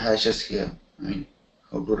write the hashes here? I mean,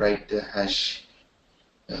 how to write the hash?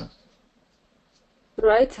 Yeah.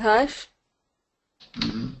 Write hash.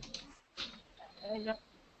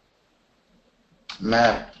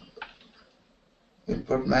 Map. We'll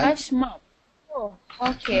put map. Hash map. Oh,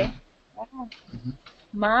 okay.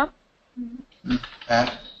 Map.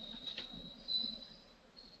 Map.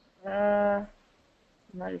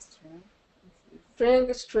 Not a string.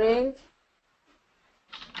 String.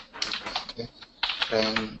 Okay.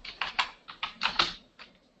 String.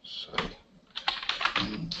 Sorry.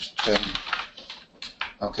 String.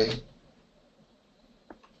 Okay.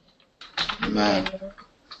 Map.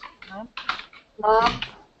 Map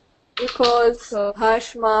equals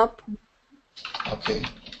hash map. Okay.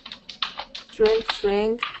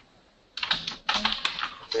 String.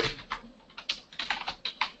 Okay.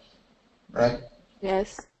 Right.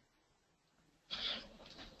 Yes.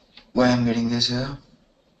 Why I'm getting this here?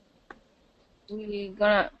 We're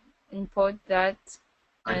gonna import that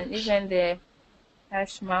and even the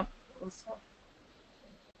hash map also.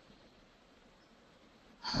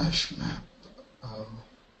 Hash map.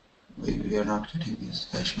 We are not getting this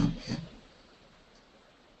hash map here.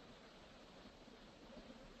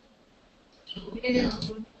 So, yeah.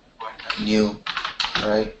 New,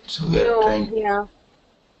 right? So we are trying. Yeah.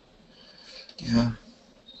 Yeah.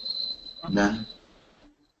 Done.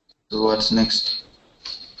 So what's next?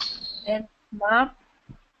 And map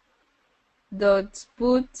dot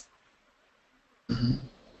put. We'll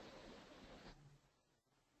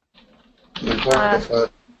put the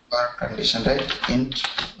for condition, right? Int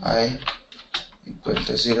I equal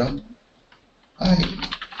to 0. I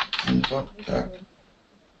input dot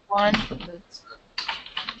 1.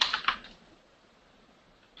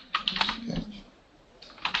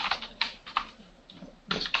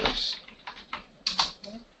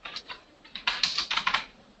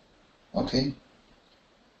 Okay.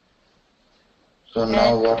 So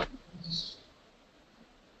now what?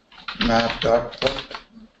 Map dot put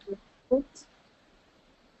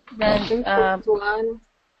Then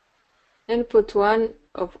input one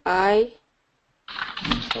of I.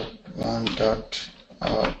 Input one dot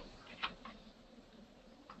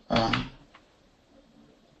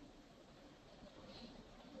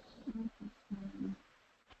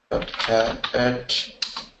dot caret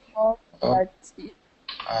of of that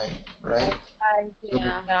I, right? I, So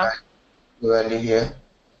yeah. the value here.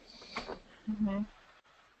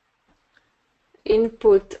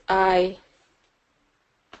 Input I.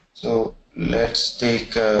 So let's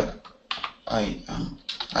take I,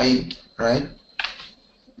 right?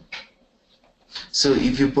 So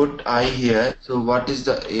if you put I here, so what is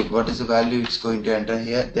the value it's going to enter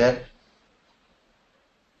here? There.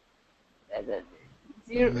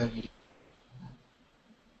 Zero.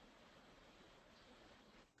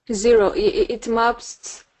 0. It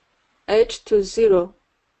maps H to 0.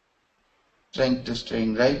 String to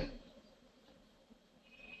string, right?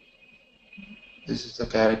 This is the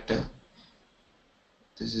character.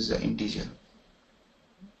 This is the integer.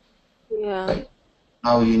 Yeah. Right.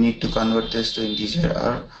 Now you need to convert this to integer,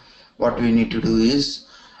 or what we need to do is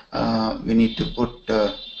we need to put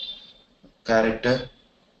character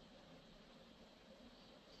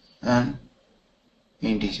and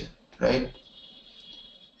integer, right?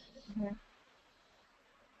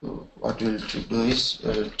 So what we'll do is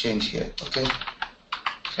we'll change here, okay?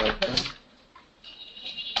 Character.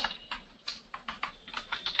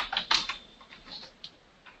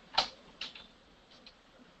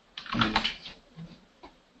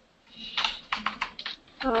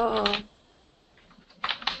 Oh.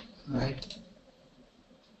 Right.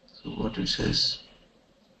 So what it says,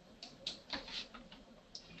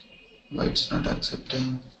 why it's not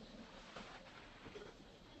accepting?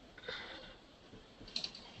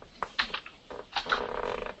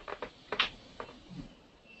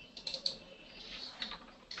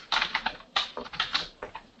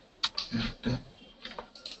 Character.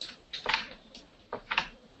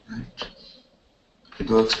 Right. It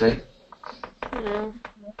works, right? Yeah.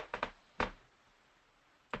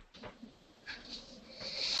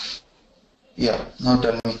 Yeah. Now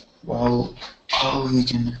tell me how we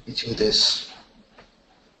can achieve this.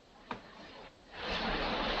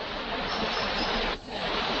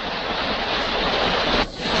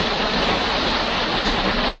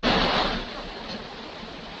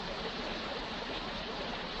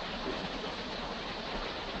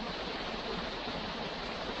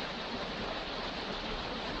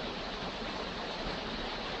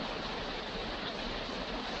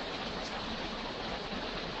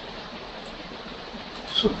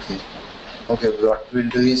 Okay, what we'll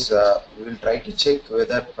do is we will try to check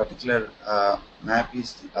whether particular map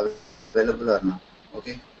is available or not.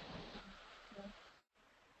 Okay.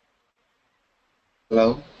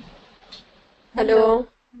 Hello. Hello.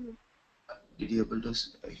 Did you able to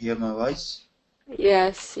hear my voice?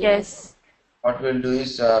 Yes. Yes. What we'll do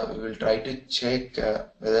is we will try to check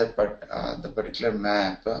whether the particular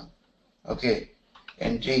map, okay,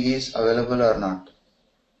 entry is available or not.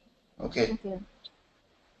 Okay.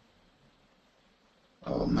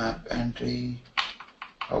 Map entry.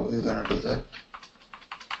 How are we gonna do that?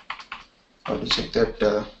 How to check that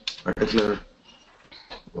particular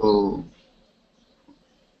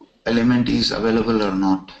element is available or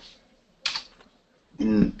not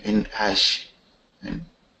in hash in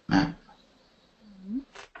map.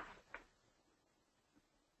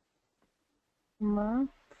 Map.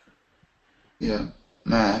 Yeah,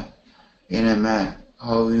 map. In a map,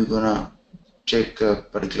 how are you gonna check a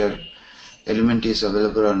particular element is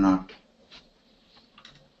available or not?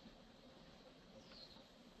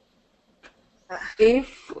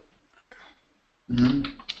 If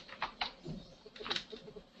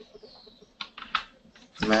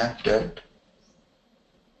Map that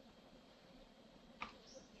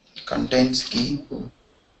contains key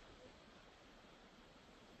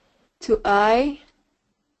to I.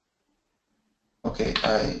 Okay,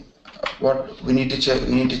 what we need to check?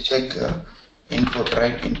 We need to check input,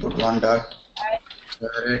 right? Input one dot.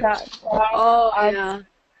 Oh, yeah.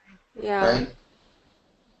 Yeah.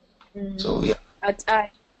 Right. So yeah. At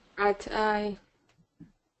I. At I.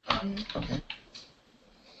 Okay.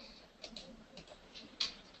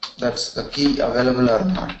 That's the key available or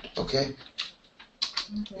not. Okay.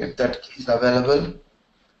 If that key is available,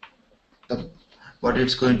 what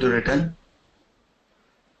it's going to return?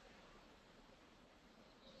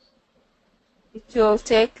 It will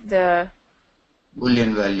take the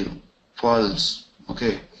Boolean value, false.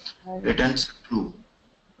 Okay. Returns true.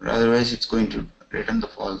 Otherwise, it's going to return the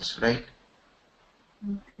false, right?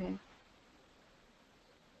 Okay.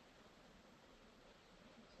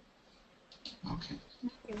 Okay.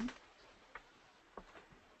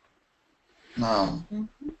 Now,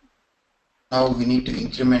 now we need to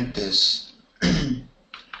increment this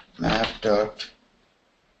map dot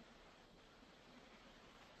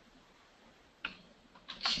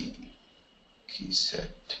key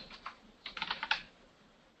set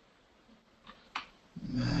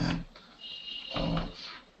map of.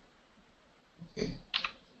 Okay.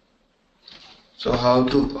 So how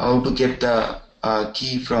to get the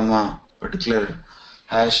key from a particular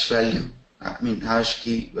hash value? I mean hash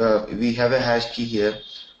key. We have a hash key here.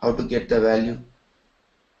 How to get the value?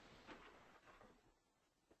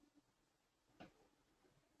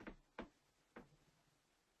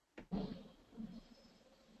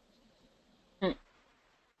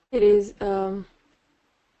 It is I don't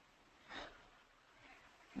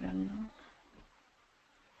know.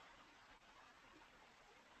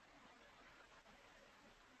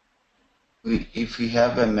 If we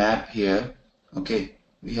have a map here, okay,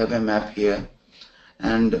 we have a map here,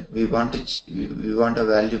 and we want a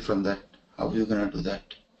value from that. How are you gonna do that?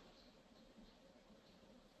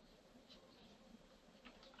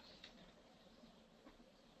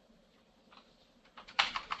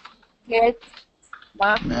 Get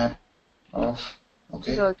Map of,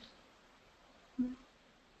 okay, dot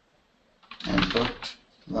and put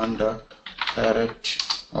one dot parrot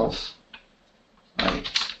of I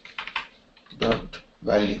dot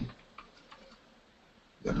value.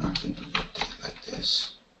 You're not going to get it like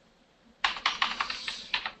this.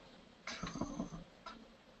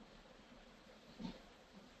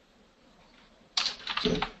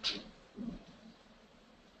 Get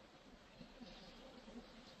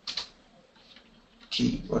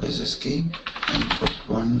key. What is this key? And put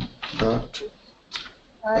one dot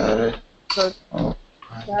parrot dot of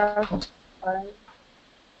dot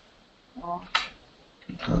oh,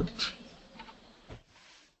 dot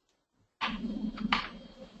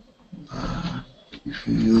if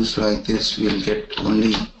you use like this, we'll get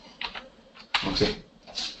only, okay.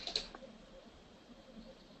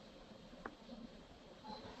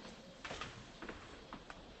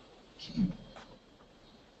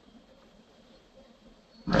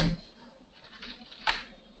 Right.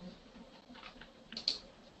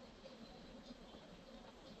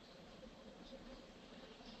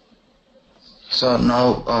 So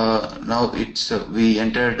now it's we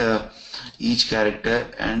entered each character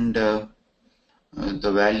and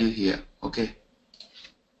the value here. Okay.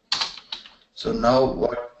 So now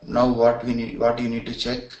what we need, what you need to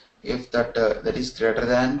check, if that that is greater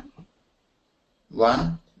than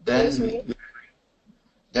 1, then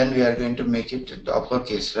we are going to make it the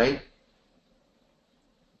uppercase, right?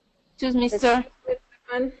 excuse me, sir.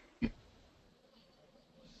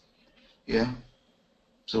 Yeah.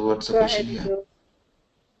 So what's the Go question ahead, here?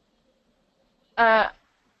 Joe.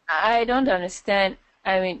 I don't understand.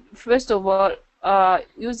 I mean, first of all,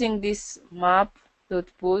 using this map dot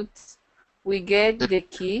put, we get the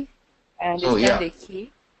key. I understand yeah. the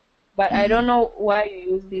key, but I don't know why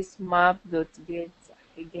you use this map dot get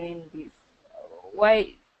again. This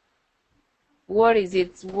why? What is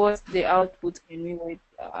it? What's the output? Can we wait?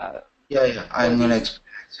 Yeah. I'm for gonna this?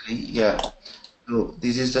 explain actually. Yeah. So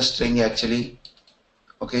this is the string actually.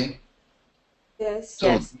 Okay. Yes. So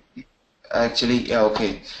Yes. actually, yeah.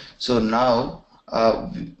 Okay. So now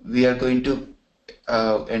we are going to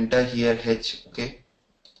enter here h. Okay.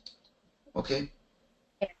 Okay.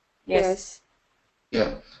 Yes.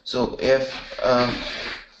 Yeah. So if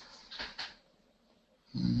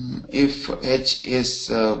h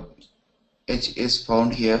is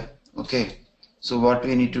found here, okay. So what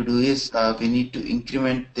we need to do is we need to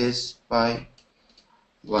increment this by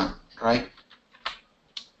 1, right?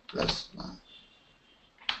 Plus 1.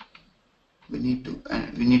 We need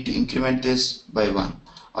to increment this by 1,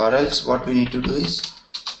 or else what we need to do is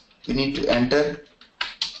we need to enter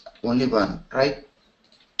only 1, right?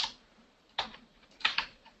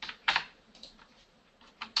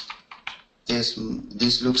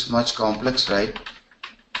 This looks much complex, right?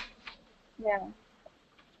 Yeah.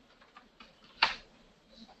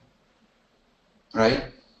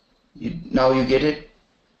 Right? Now you get it?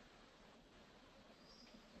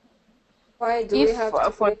 Why do we have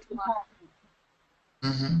to for get one?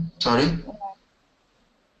 Sorry?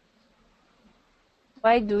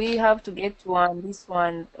 why do we have to get this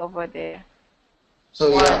one over there? So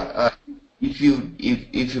yeah, if you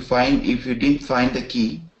didn't find the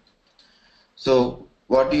key, so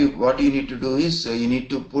what you need to do is you need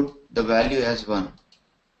to put the value as 1.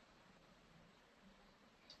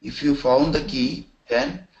 If you found the key,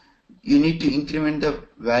 then you need to increment the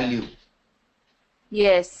value.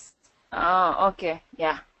 Yes. Okay.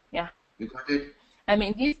 Yeah. You got it? I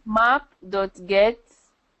mean, this map dot get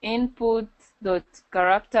input dot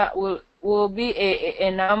character will will be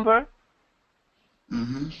a number.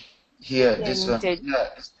 Here, Yeah, this one. integer. Yeah,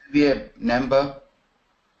 this will be a number.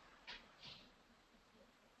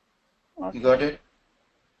 Okay. You got it?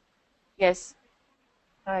 Yes,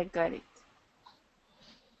 I got it.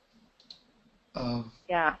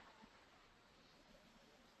 Yeah.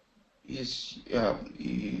 Yes, yeah,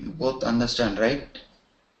 you both understand, right?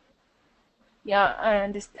 Yeah, I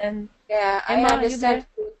understand. Yeah, I Emma, are you understand.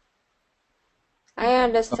 there? I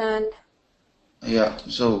understand. Yeah,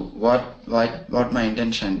 so what my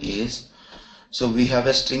intention is, so we have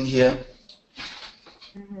a string here.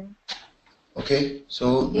 Okay,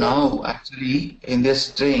 so Yes. now actually in this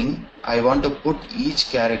string I want to put each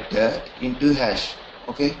character into hash.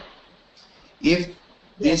 Okay, if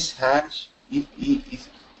this hash, if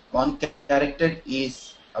one character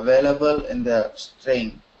is available in the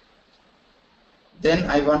string, then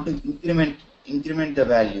I want to increment the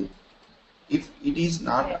value. If it is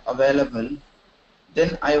not available,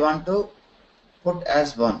 then I want to put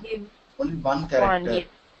as one, Give only one one, character, yeah.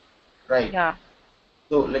 right? Yeah.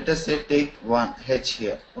 So let us say take one H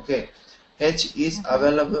here. Okay, H is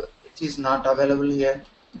available. H is not available here.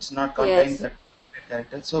 It's not contained Yes. that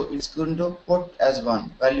character. So it's going to put as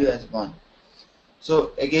one, value as one.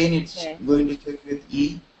 So again, it's Okay. going to check with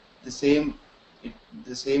E. The same,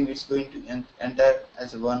 it's going to enter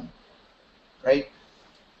as a one, right?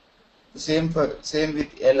 The same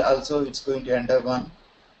with L also. It's going to enter one.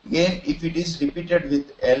 Again, if it is repeated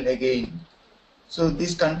with L again, so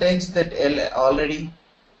this contains that L already,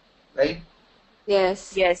 right?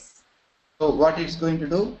 Yes. Yes. So what it's going to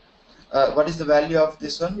do? What is the value of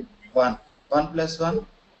this one? 1. 1 plus 1?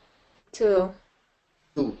 2.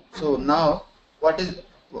 2. So now what is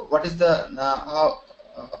the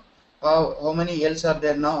how many L's are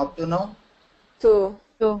there now up to now? 2.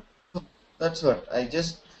 So, That's what I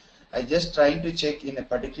just trying to check in a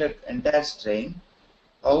particular entire string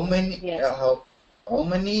how many yes. how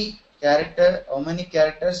many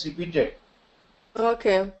characters repeated.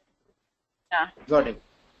 Okay. Yeah. Got it.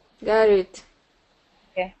 Got it.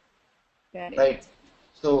 Okay. Got it. Right.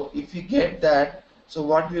 So if you get that, so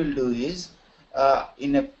what we will do is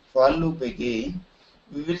in a for loop again,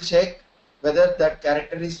 we will check whether that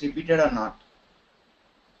character is repeated or not.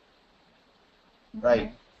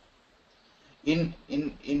 Right. In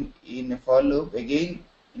a for loop again,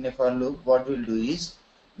 in a for loop, what we'll do is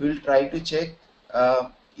we will try to check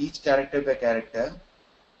each character by character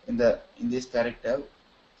in this character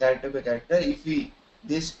by character. If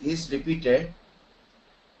this is repeated,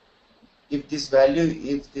 if this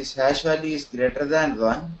hash value is greater than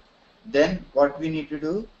 1, then what we need to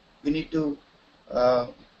do, we need to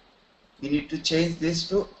change this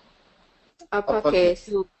to uppercase.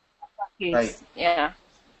 Uppercase. Right. Yeah.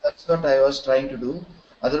 That's what I was trying to do.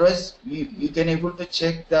 Otherwise, you can able to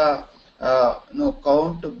check the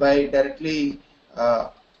count by directly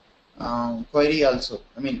query also.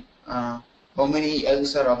 I mean, how many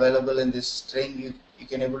L's are available in this string? You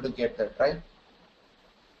can able to get that, right?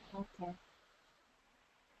 Okay.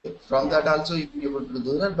 From that also you can be able to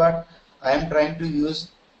do that, but I am trying to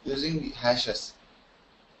using hashes,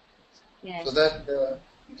 Yes. so that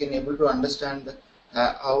you can able to understand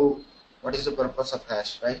what is the purpose of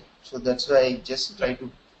hash, right? So that's why I just try to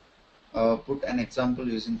put an example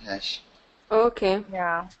using hash. Okay.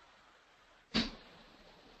 Yeah.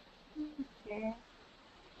 Okay.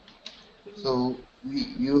 So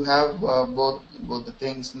you have both the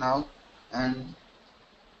things now, and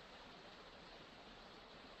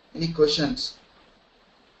any questions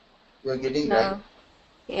you are getting No. right?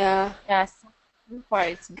 Yeah. Yes. So far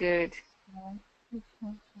it's good.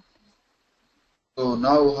 So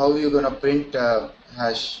now how are you gonna print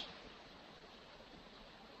hash?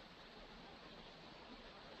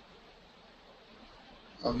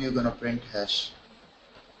 How are you gonna print hash?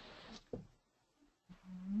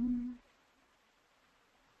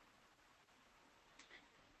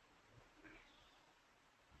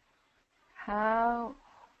 How?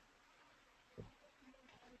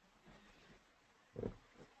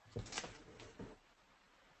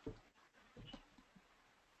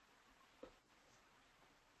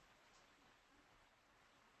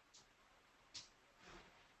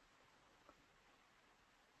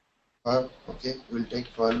 Okay, we'll take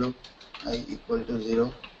for loop I equal to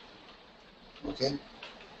 0. Okay.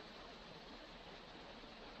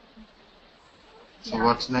 So Yeah.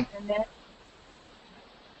 what's next? And then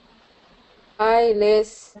I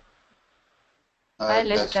less I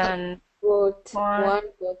less That's than dot one. 1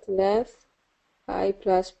 dot left. I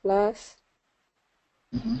plus plus.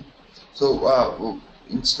 So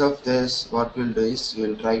instead of this, what we'll do is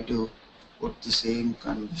we'll try to put the same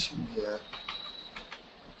condition here.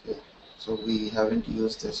 Okay. So we haven't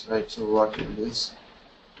used this, right? So what we'll do is,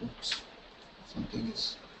 oops, something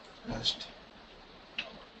is crashed.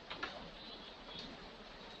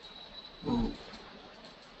 Oh,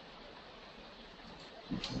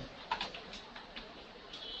 okay.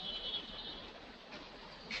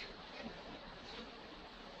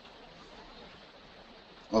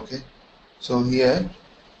 Okay. So here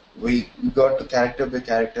we got to character by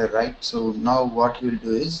character, right? So now what we'll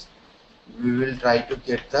do is we will try to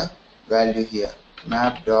get the value here.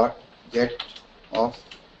 Map dot get of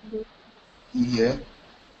here.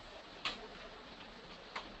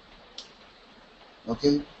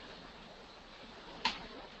 Okay.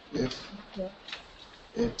 If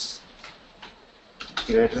it's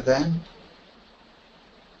greater than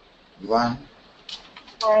 1,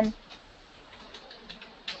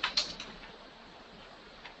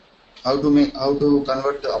 how to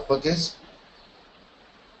convert the uppercase?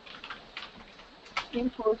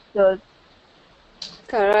 Input dot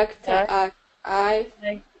Character at I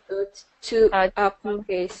dot to at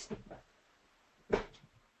uppercase.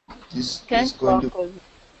 This is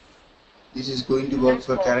going to work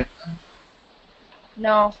for character.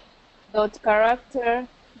 No, dot character.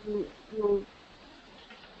 You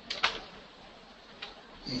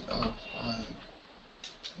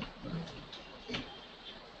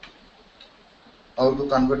how to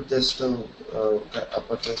convert this to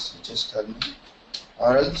uppercase? Just tell me,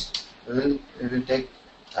 or else it will take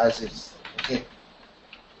as is. Okay.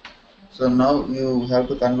 So now you have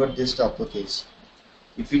to convert this to uppercase.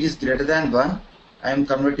 If it is greater than 1, I am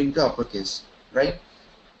converting to uppercase, right?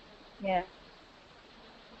 yeah.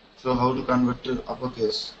 So how to convert to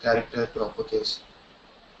uppercase, character to uppercase?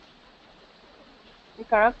 The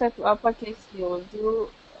character to uppercase, you'll do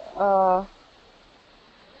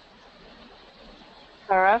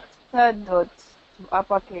character dot to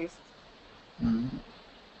uppercase.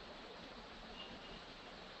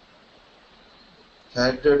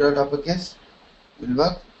 Character dot uppercase will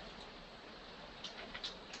work.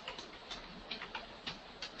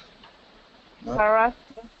 No.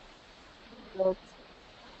 Character dot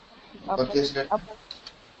Uppercase letter.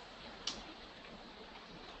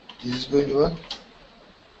 This is going to work.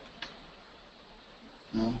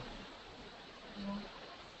 No.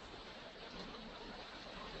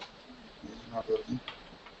 This is not working.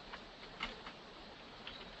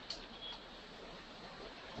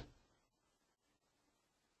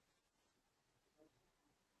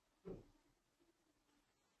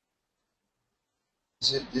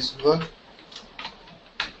 This will work.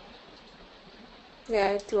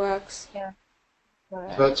 Yeah, it works. Yeah.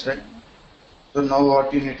 It works, right? So now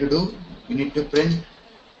what you need to do? You need to print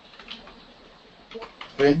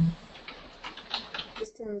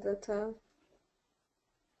System data.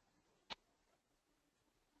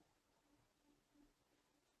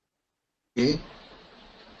 A.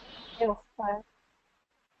 Oh, 5.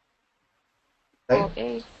 Right? Oh,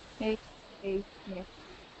 8. Yeah.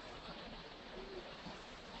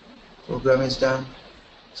 Program is done.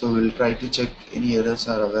 So we'll try to check any errors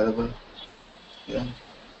are available. Yeah.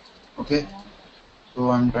 Okay. So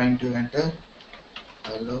I'm trying to enter.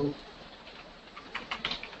 Hello.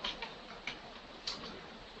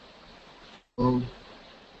 Oh.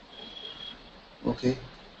 Okay.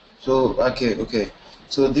 So okay.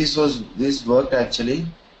 So this worked actually,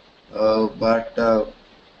 but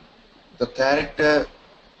the character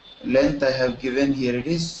length I have given here, it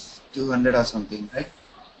is 200 or something, right?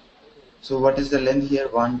 So what is the length here?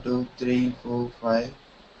 1, 2, 3, 4, 5,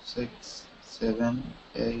 6, 7,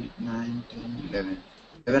 8, 9, 10, 11.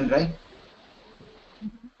 11, right?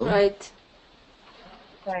 Right.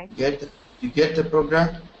 Right. You get the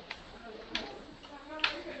program?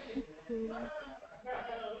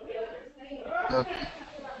 Okay.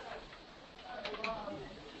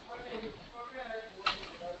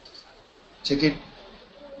 Check it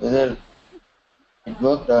whether it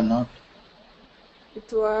worked or not. It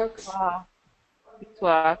works. Wow. It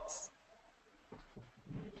works.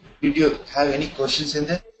 Did you have any questions in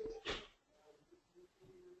there?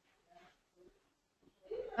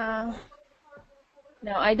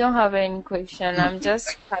 No, I don't have any question. I'm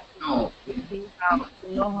just happy No. to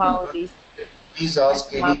know how this Please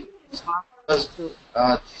ask any. Because to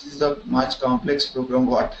this is a much complex program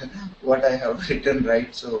what I have written,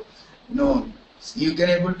 right? So you can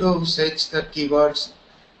able to search the keywords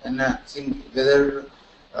and think whether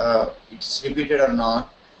it's repeated or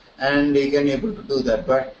not, and you can able to do that.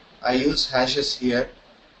 But I use hashes here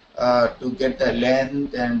to get the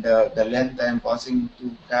length, and the length I am passing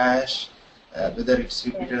to hash, whether it's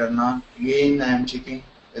repeated or not. Again I am checking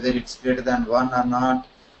whether it's greater than 1 or not.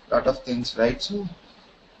 Lot of things, right? So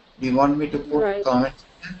do you want me to put Right. comments?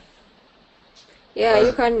 Yeah,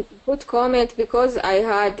 you can put comment because I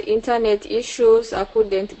had internet issues. I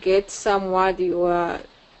couldn't get some word you were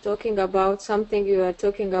talking about, something you were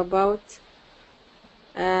talking about,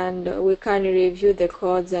 and we can review the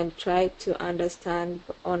codes and try to understand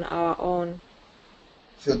on our own.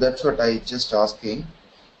 So that's what I just asking,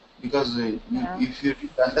 because if you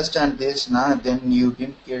didn't understand this now, then you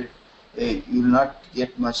didn't get, you will not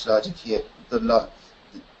get much logic here.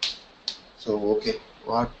 So okay,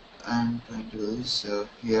 what I'm trying to do is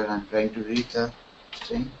here I'm trying to read the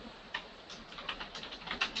string.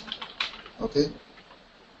 Okay,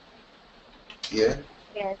 here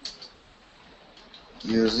Yes.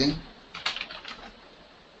 using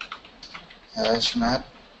hash map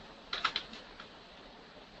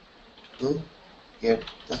to get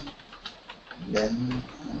the length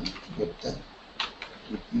and get the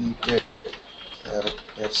repeated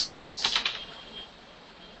characters.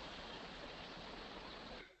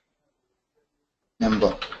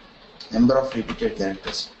 Number of repeated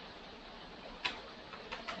characters.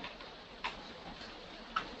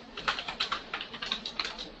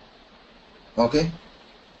 Okay.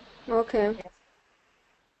 Okay.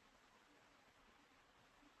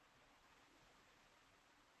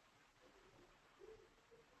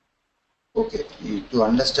 Okay. To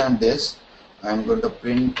understand this, I'm going to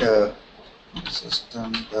print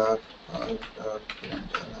system.out.println.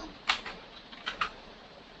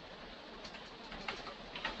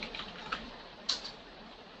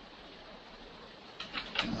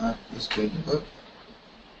 That is going to work.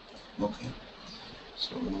 Okay.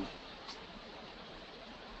 So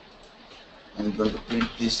I'm going to print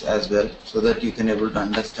this as well so that you can able to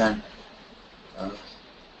understand.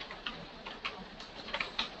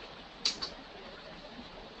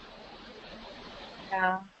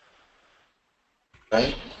 Yeah.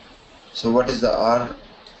 Right. So what is the R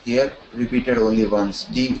here? Repeated only once.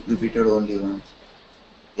 D repeated only once.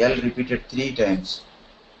 L repeated 3 times.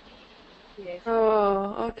 Yes.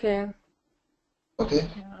 Oh, okay. Okay.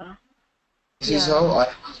 Yeah. This is how I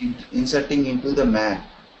was inserting into the man.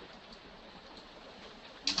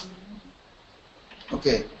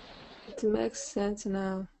 Okay. It makes sense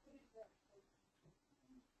now.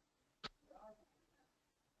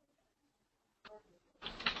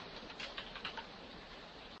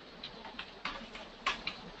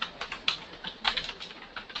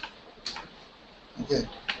 Okay.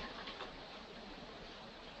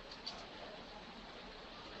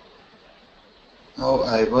 Now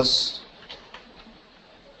I was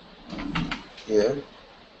here.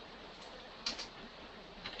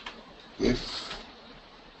 If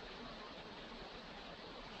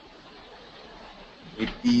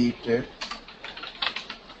repeated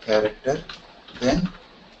character, then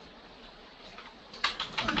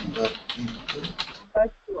convert into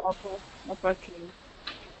First to uppercase.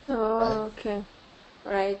 Oh, okay.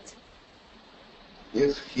 Right.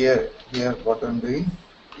 if here what I'm doing,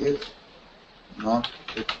 if not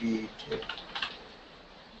repeated,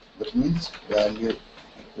 that means value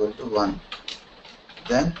equal to 1,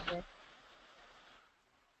 then Yes.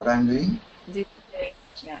 what I'm doing, Display.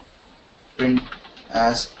 Yeah. print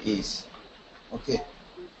as is. Okay.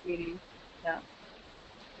 Really. Yeah.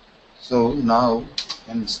 So now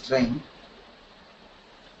in string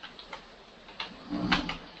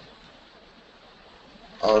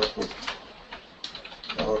output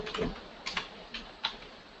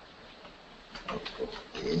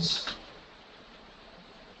is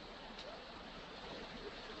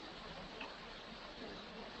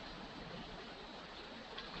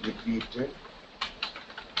repeated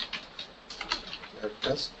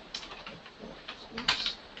characters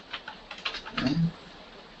and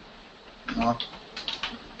not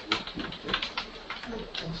repeated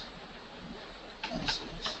characters as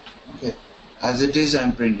is. Okay, as it is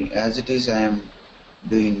I'm printing, as it is I am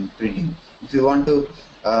doing printing. If you want to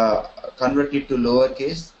convert it to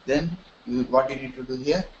lowercase, then what you need to do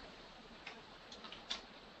here,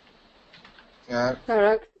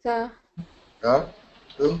 Character dot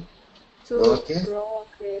to to lowercase,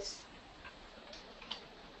 lowercase.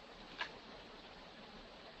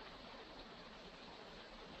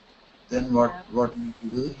 then what we need to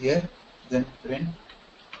do here, then print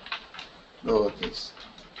lowercase.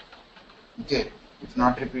 Okay, if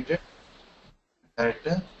not repeated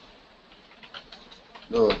character,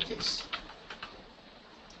 lowercase.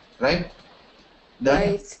 Right? Done?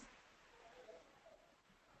 Right.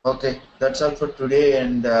 Okay, that's all for today,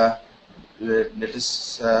 and let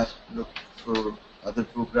us look for other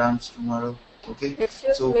programs tomorrow. Okay,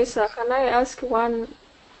 Excuse so me, sir. Can I ask one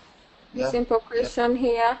yeah, simple question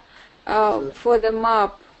here? sure. For the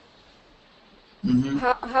map, Mm-hmm.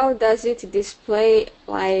 how does it display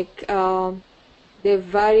like the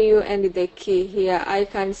value and the key here. I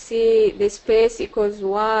can see the space equals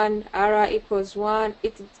 1, error equals 1.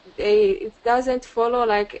 It doesn't follow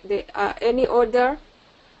like the any order.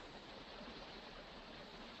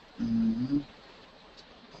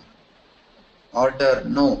 Order,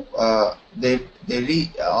 no. The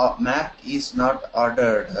map is not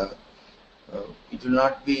ordered. It will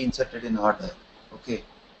not be inserted in order. Okay,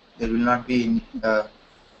 there will not be in,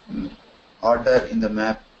 order in the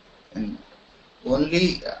map, and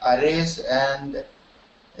only arrays and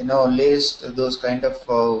list, those kind of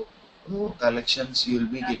collections you will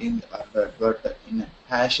be getting ordered. But in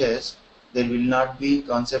hashes, there will not be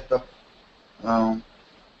concept of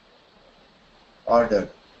order.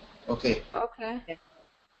 Okay. Okay.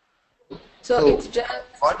 So it's just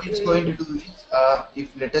what it's going to do is, if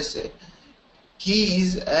let us say key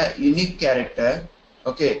is a unique character.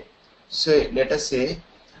 Okay, so let us say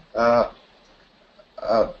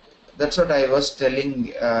that's what I was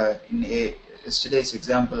telling in yesterday's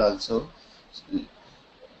example also.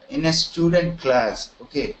 In a student class,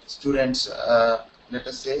 okay, students, let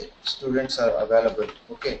us say students are available.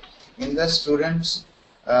 Okay, in the students,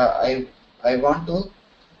 I want to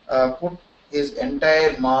put his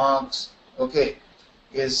entire marks, okay,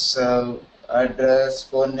 his address,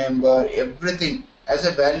 phone number, everything as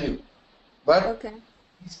a value, but okay.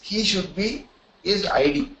 his key should be his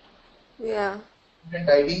ID. Yeah. Student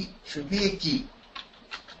ID should be a key.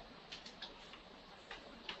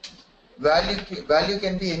 Value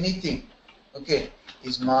can be anything. Okay,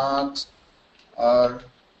 his marks, or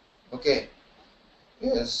okay,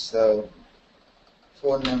 his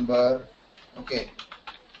phone number, okay,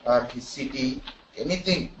 or his city,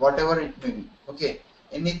 anything, whatever it may be. Okay,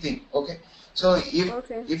 anything. Okay, so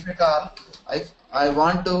if at all I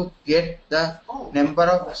want to get the number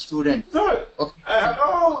of students, okay,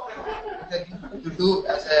 to do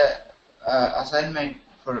as a assignment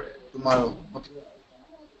for tomorrow, okay,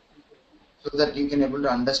 so that you can able to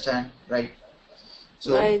understand, right?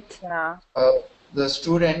 So right. Yeah. the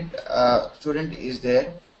student is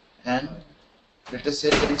there, and let us say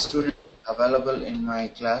 10 students available in my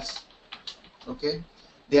class. Okay,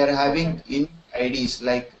 they are having in IDs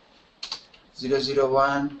like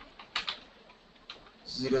 001,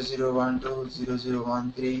 0012,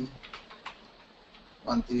 0013,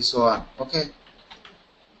 13, so on. Okay.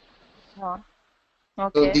 Oh. So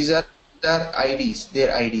Okay. these are their IDs,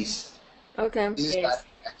 their IDs. Okay. This is Yes.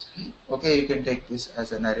 actually, okay, you can take this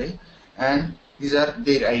as an array, and these are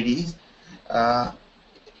their IDs.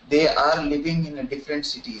 They are living in a different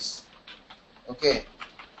cities. Okay,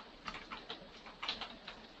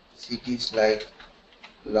 cities like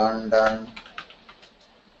London,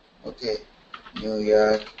 okay, New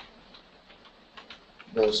York,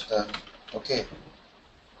 Boston, okay,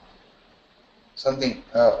 something.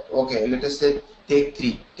 Okay, let us say take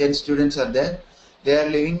 10 students are there. They are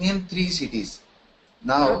living in 3 cities.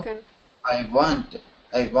 Now Okay. I want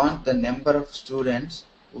the number of students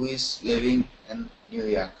who is living in New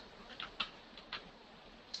York.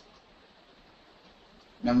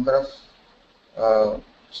 Number of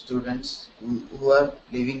students who are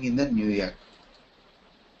living in the New York.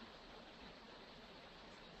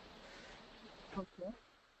 Okay.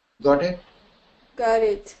 Got it? Got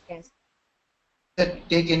it. Yes.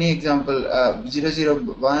 Take any example.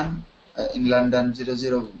 001 in London,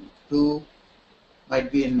 002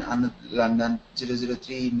 might be in London,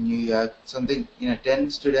 003 in New York, something.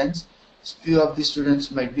 10 students, few of the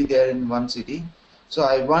students might be there in one city. So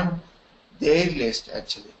I want their list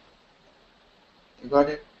actually. You got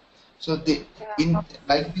it? So in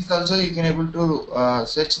like this also you can able to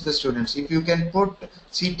search the students. If you can put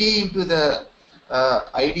city into the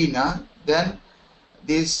ID now, then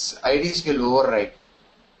these IDs will override.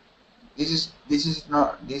 This is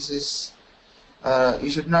not, you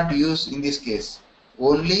should not use in this case.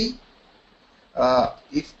 Only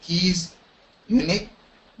if key is unique,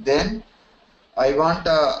 then I want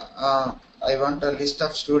a list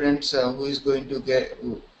of students who is going to get.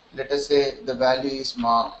 Let us say the value is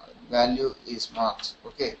marks.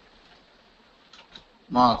 Okay,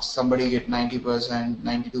 marks. Somebody get 90%,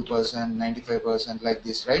 92%, 95%, like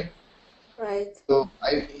this, right? Right. So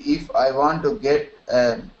if I want to get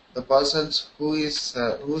the persons whose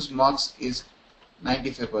marks is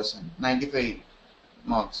 95%, 95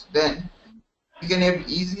 marks, then you can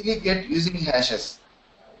easily get using hashes.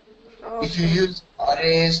 Okay. If you use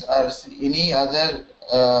arrays or any other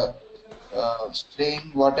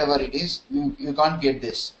string, whatever it is, you can't get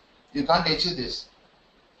this. You can't achieve this.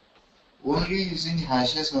 Only using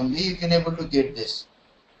hashes only you can able to get this.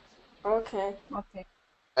 Okay. Okay.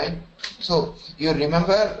 Right? So you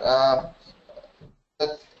remember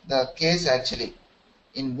the case actually.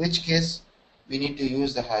 in which case we need to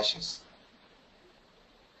use the hashes.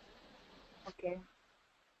 Okay.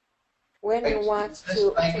 When you Right? want Let's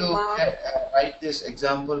to try to mark. write this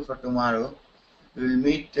example for tomorrow. We will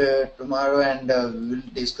meet tomorrow and we will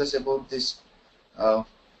discuss about this.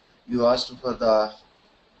 You asked for the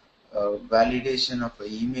validation of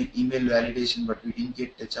email validation, but we didn't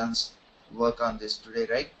get the chance to work on this today,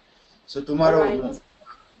 right? So tomorrow, Right.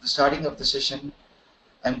 the starting of the session,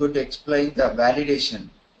 I'm going to explain the validation,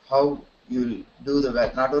 how you do the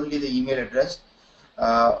not only the email address.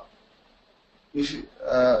 Uh, you should,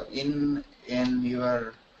 in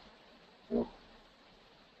your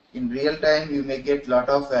in real time you may get lot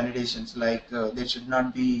of validations like there should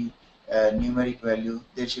not be numeric value,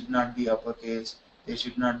 there should not be uppercase, there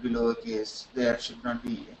should not be lowercase, there should not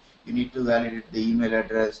be, you need to validate the email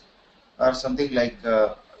address or something like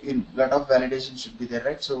in lot of validation should be there,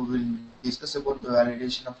 right? So we'll discuss about the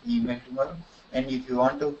validation of email tomorrow, and if you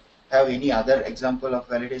want to have any other example of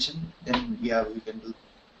validation, then yeah, we can do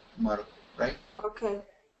tomorrow, right? Okay.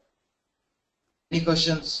 Any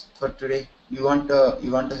questions for today? You want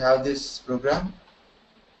to have this program?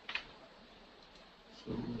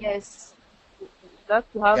 So Yes, love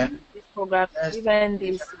to have can this program, yes, even if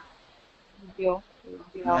this video will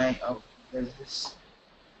be can I helpful. there's this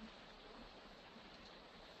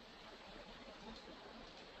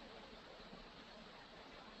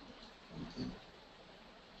okay,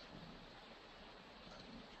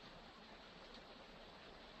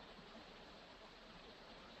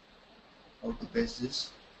 how to paste this?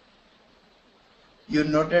 You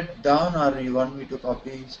noted down or you want me to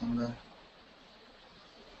copy somewhere?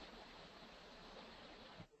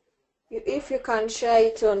 If you can share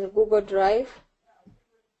it on Google Drive.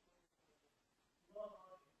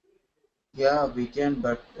 Yeah, we can,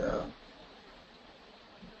 but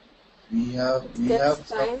we have It takes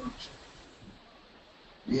time.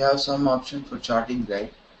 we have some option for charting,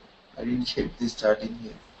 right? I didn't get this charting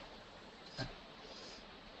here.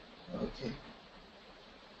 Okay.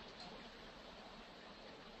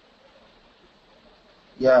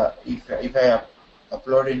 Yeah, if I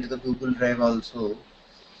upload into the Google Drive also,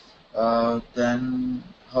 then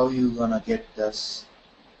how you gonna get this?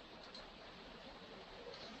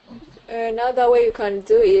 Okay. Another way you can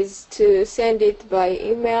do is to send it by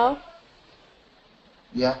email,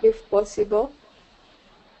 Yeah, if possible.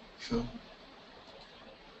 sure.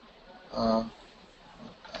 I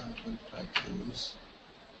will try to use.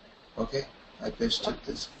 Okay, I pasted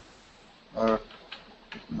this, or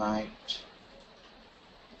it might.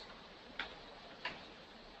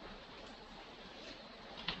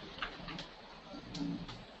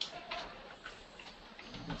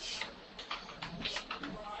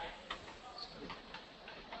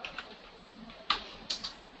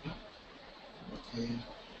 Okay.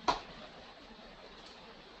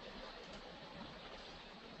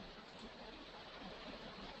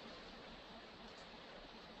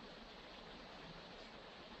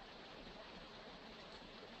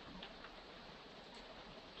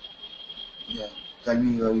 Yeah. Tell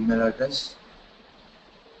me your email address.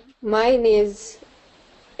 Mine is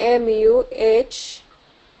MUHIMWE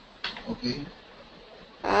Okay.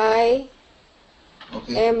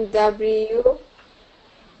 Okay.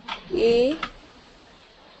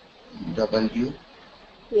 W.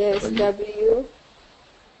 Yes, W.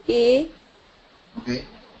 WE. Okay.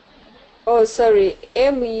 Oh, sorry,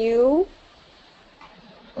 MU.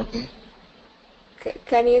 Okay.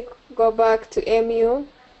 Can you go back to MU?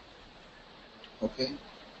 Okay.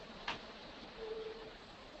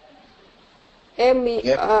 MU.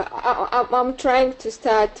 Yep. I'm trying to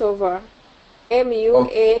start over. Okay.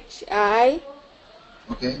 MUHIS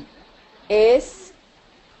Okay.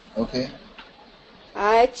 Okay.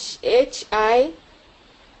 HHI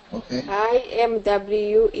Okay.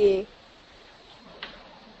 IMWE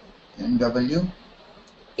MW.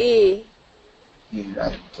 E.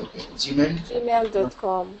 Right. Okay. Gmail.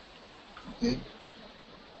 gmail.com. Okay.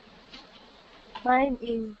 Mine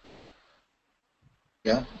is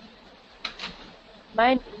Yeah.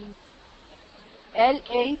 mine is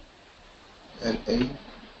LA LA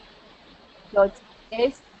dot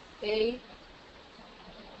SA.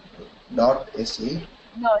 dot SA.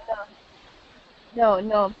 No,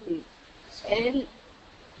 no, please. L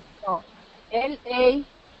no LAD.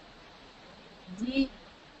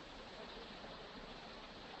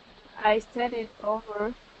 I started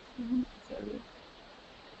over. Sorry.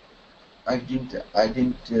 I didn't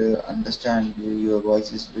understand you. Your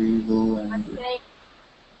voice is very low I'm and saying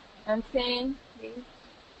I'm saying please.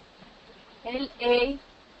 LA.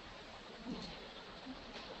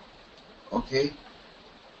 okay.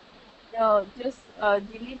 No, just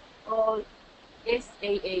delete all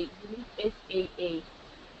SAA. Delete SAA.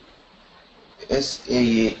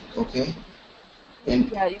 SAA. Okay. N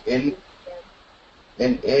Yeah, you can L delete them.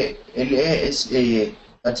 LASAA.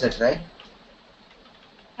 That's it, right?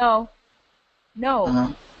 No, no.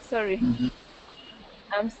 Uh-huh. Sorry. Mm-hmm.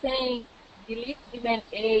 I'm saying delete even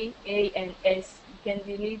A, and S. You can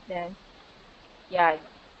delete them. Yeah.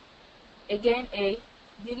 Again, A.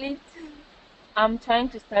 Delete. I'm trying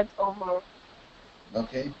to start over.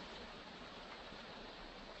 Okay.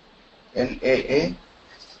 LAA.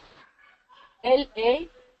 LA.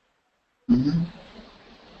 Mm-hmm.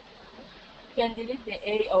 You can delete the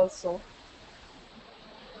A also.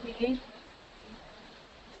 Delete.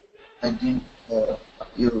 I think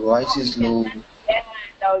your voice Oh, you is can low. send to Emma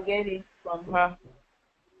and I'll get it from her.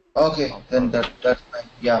 Okay, No then problem. that's fine.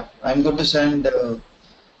 Yeah, I'm going to send to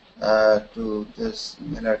this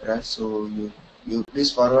email address. So you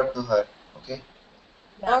please forward to her. Okay.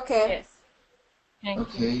 Yeah. Okay. Yes.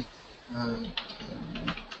 Thank you. Okay.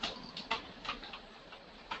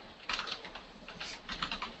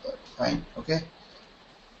 Fine. Okay.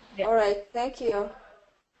 Yeah. All right. Thank you.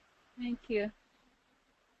 Thank you.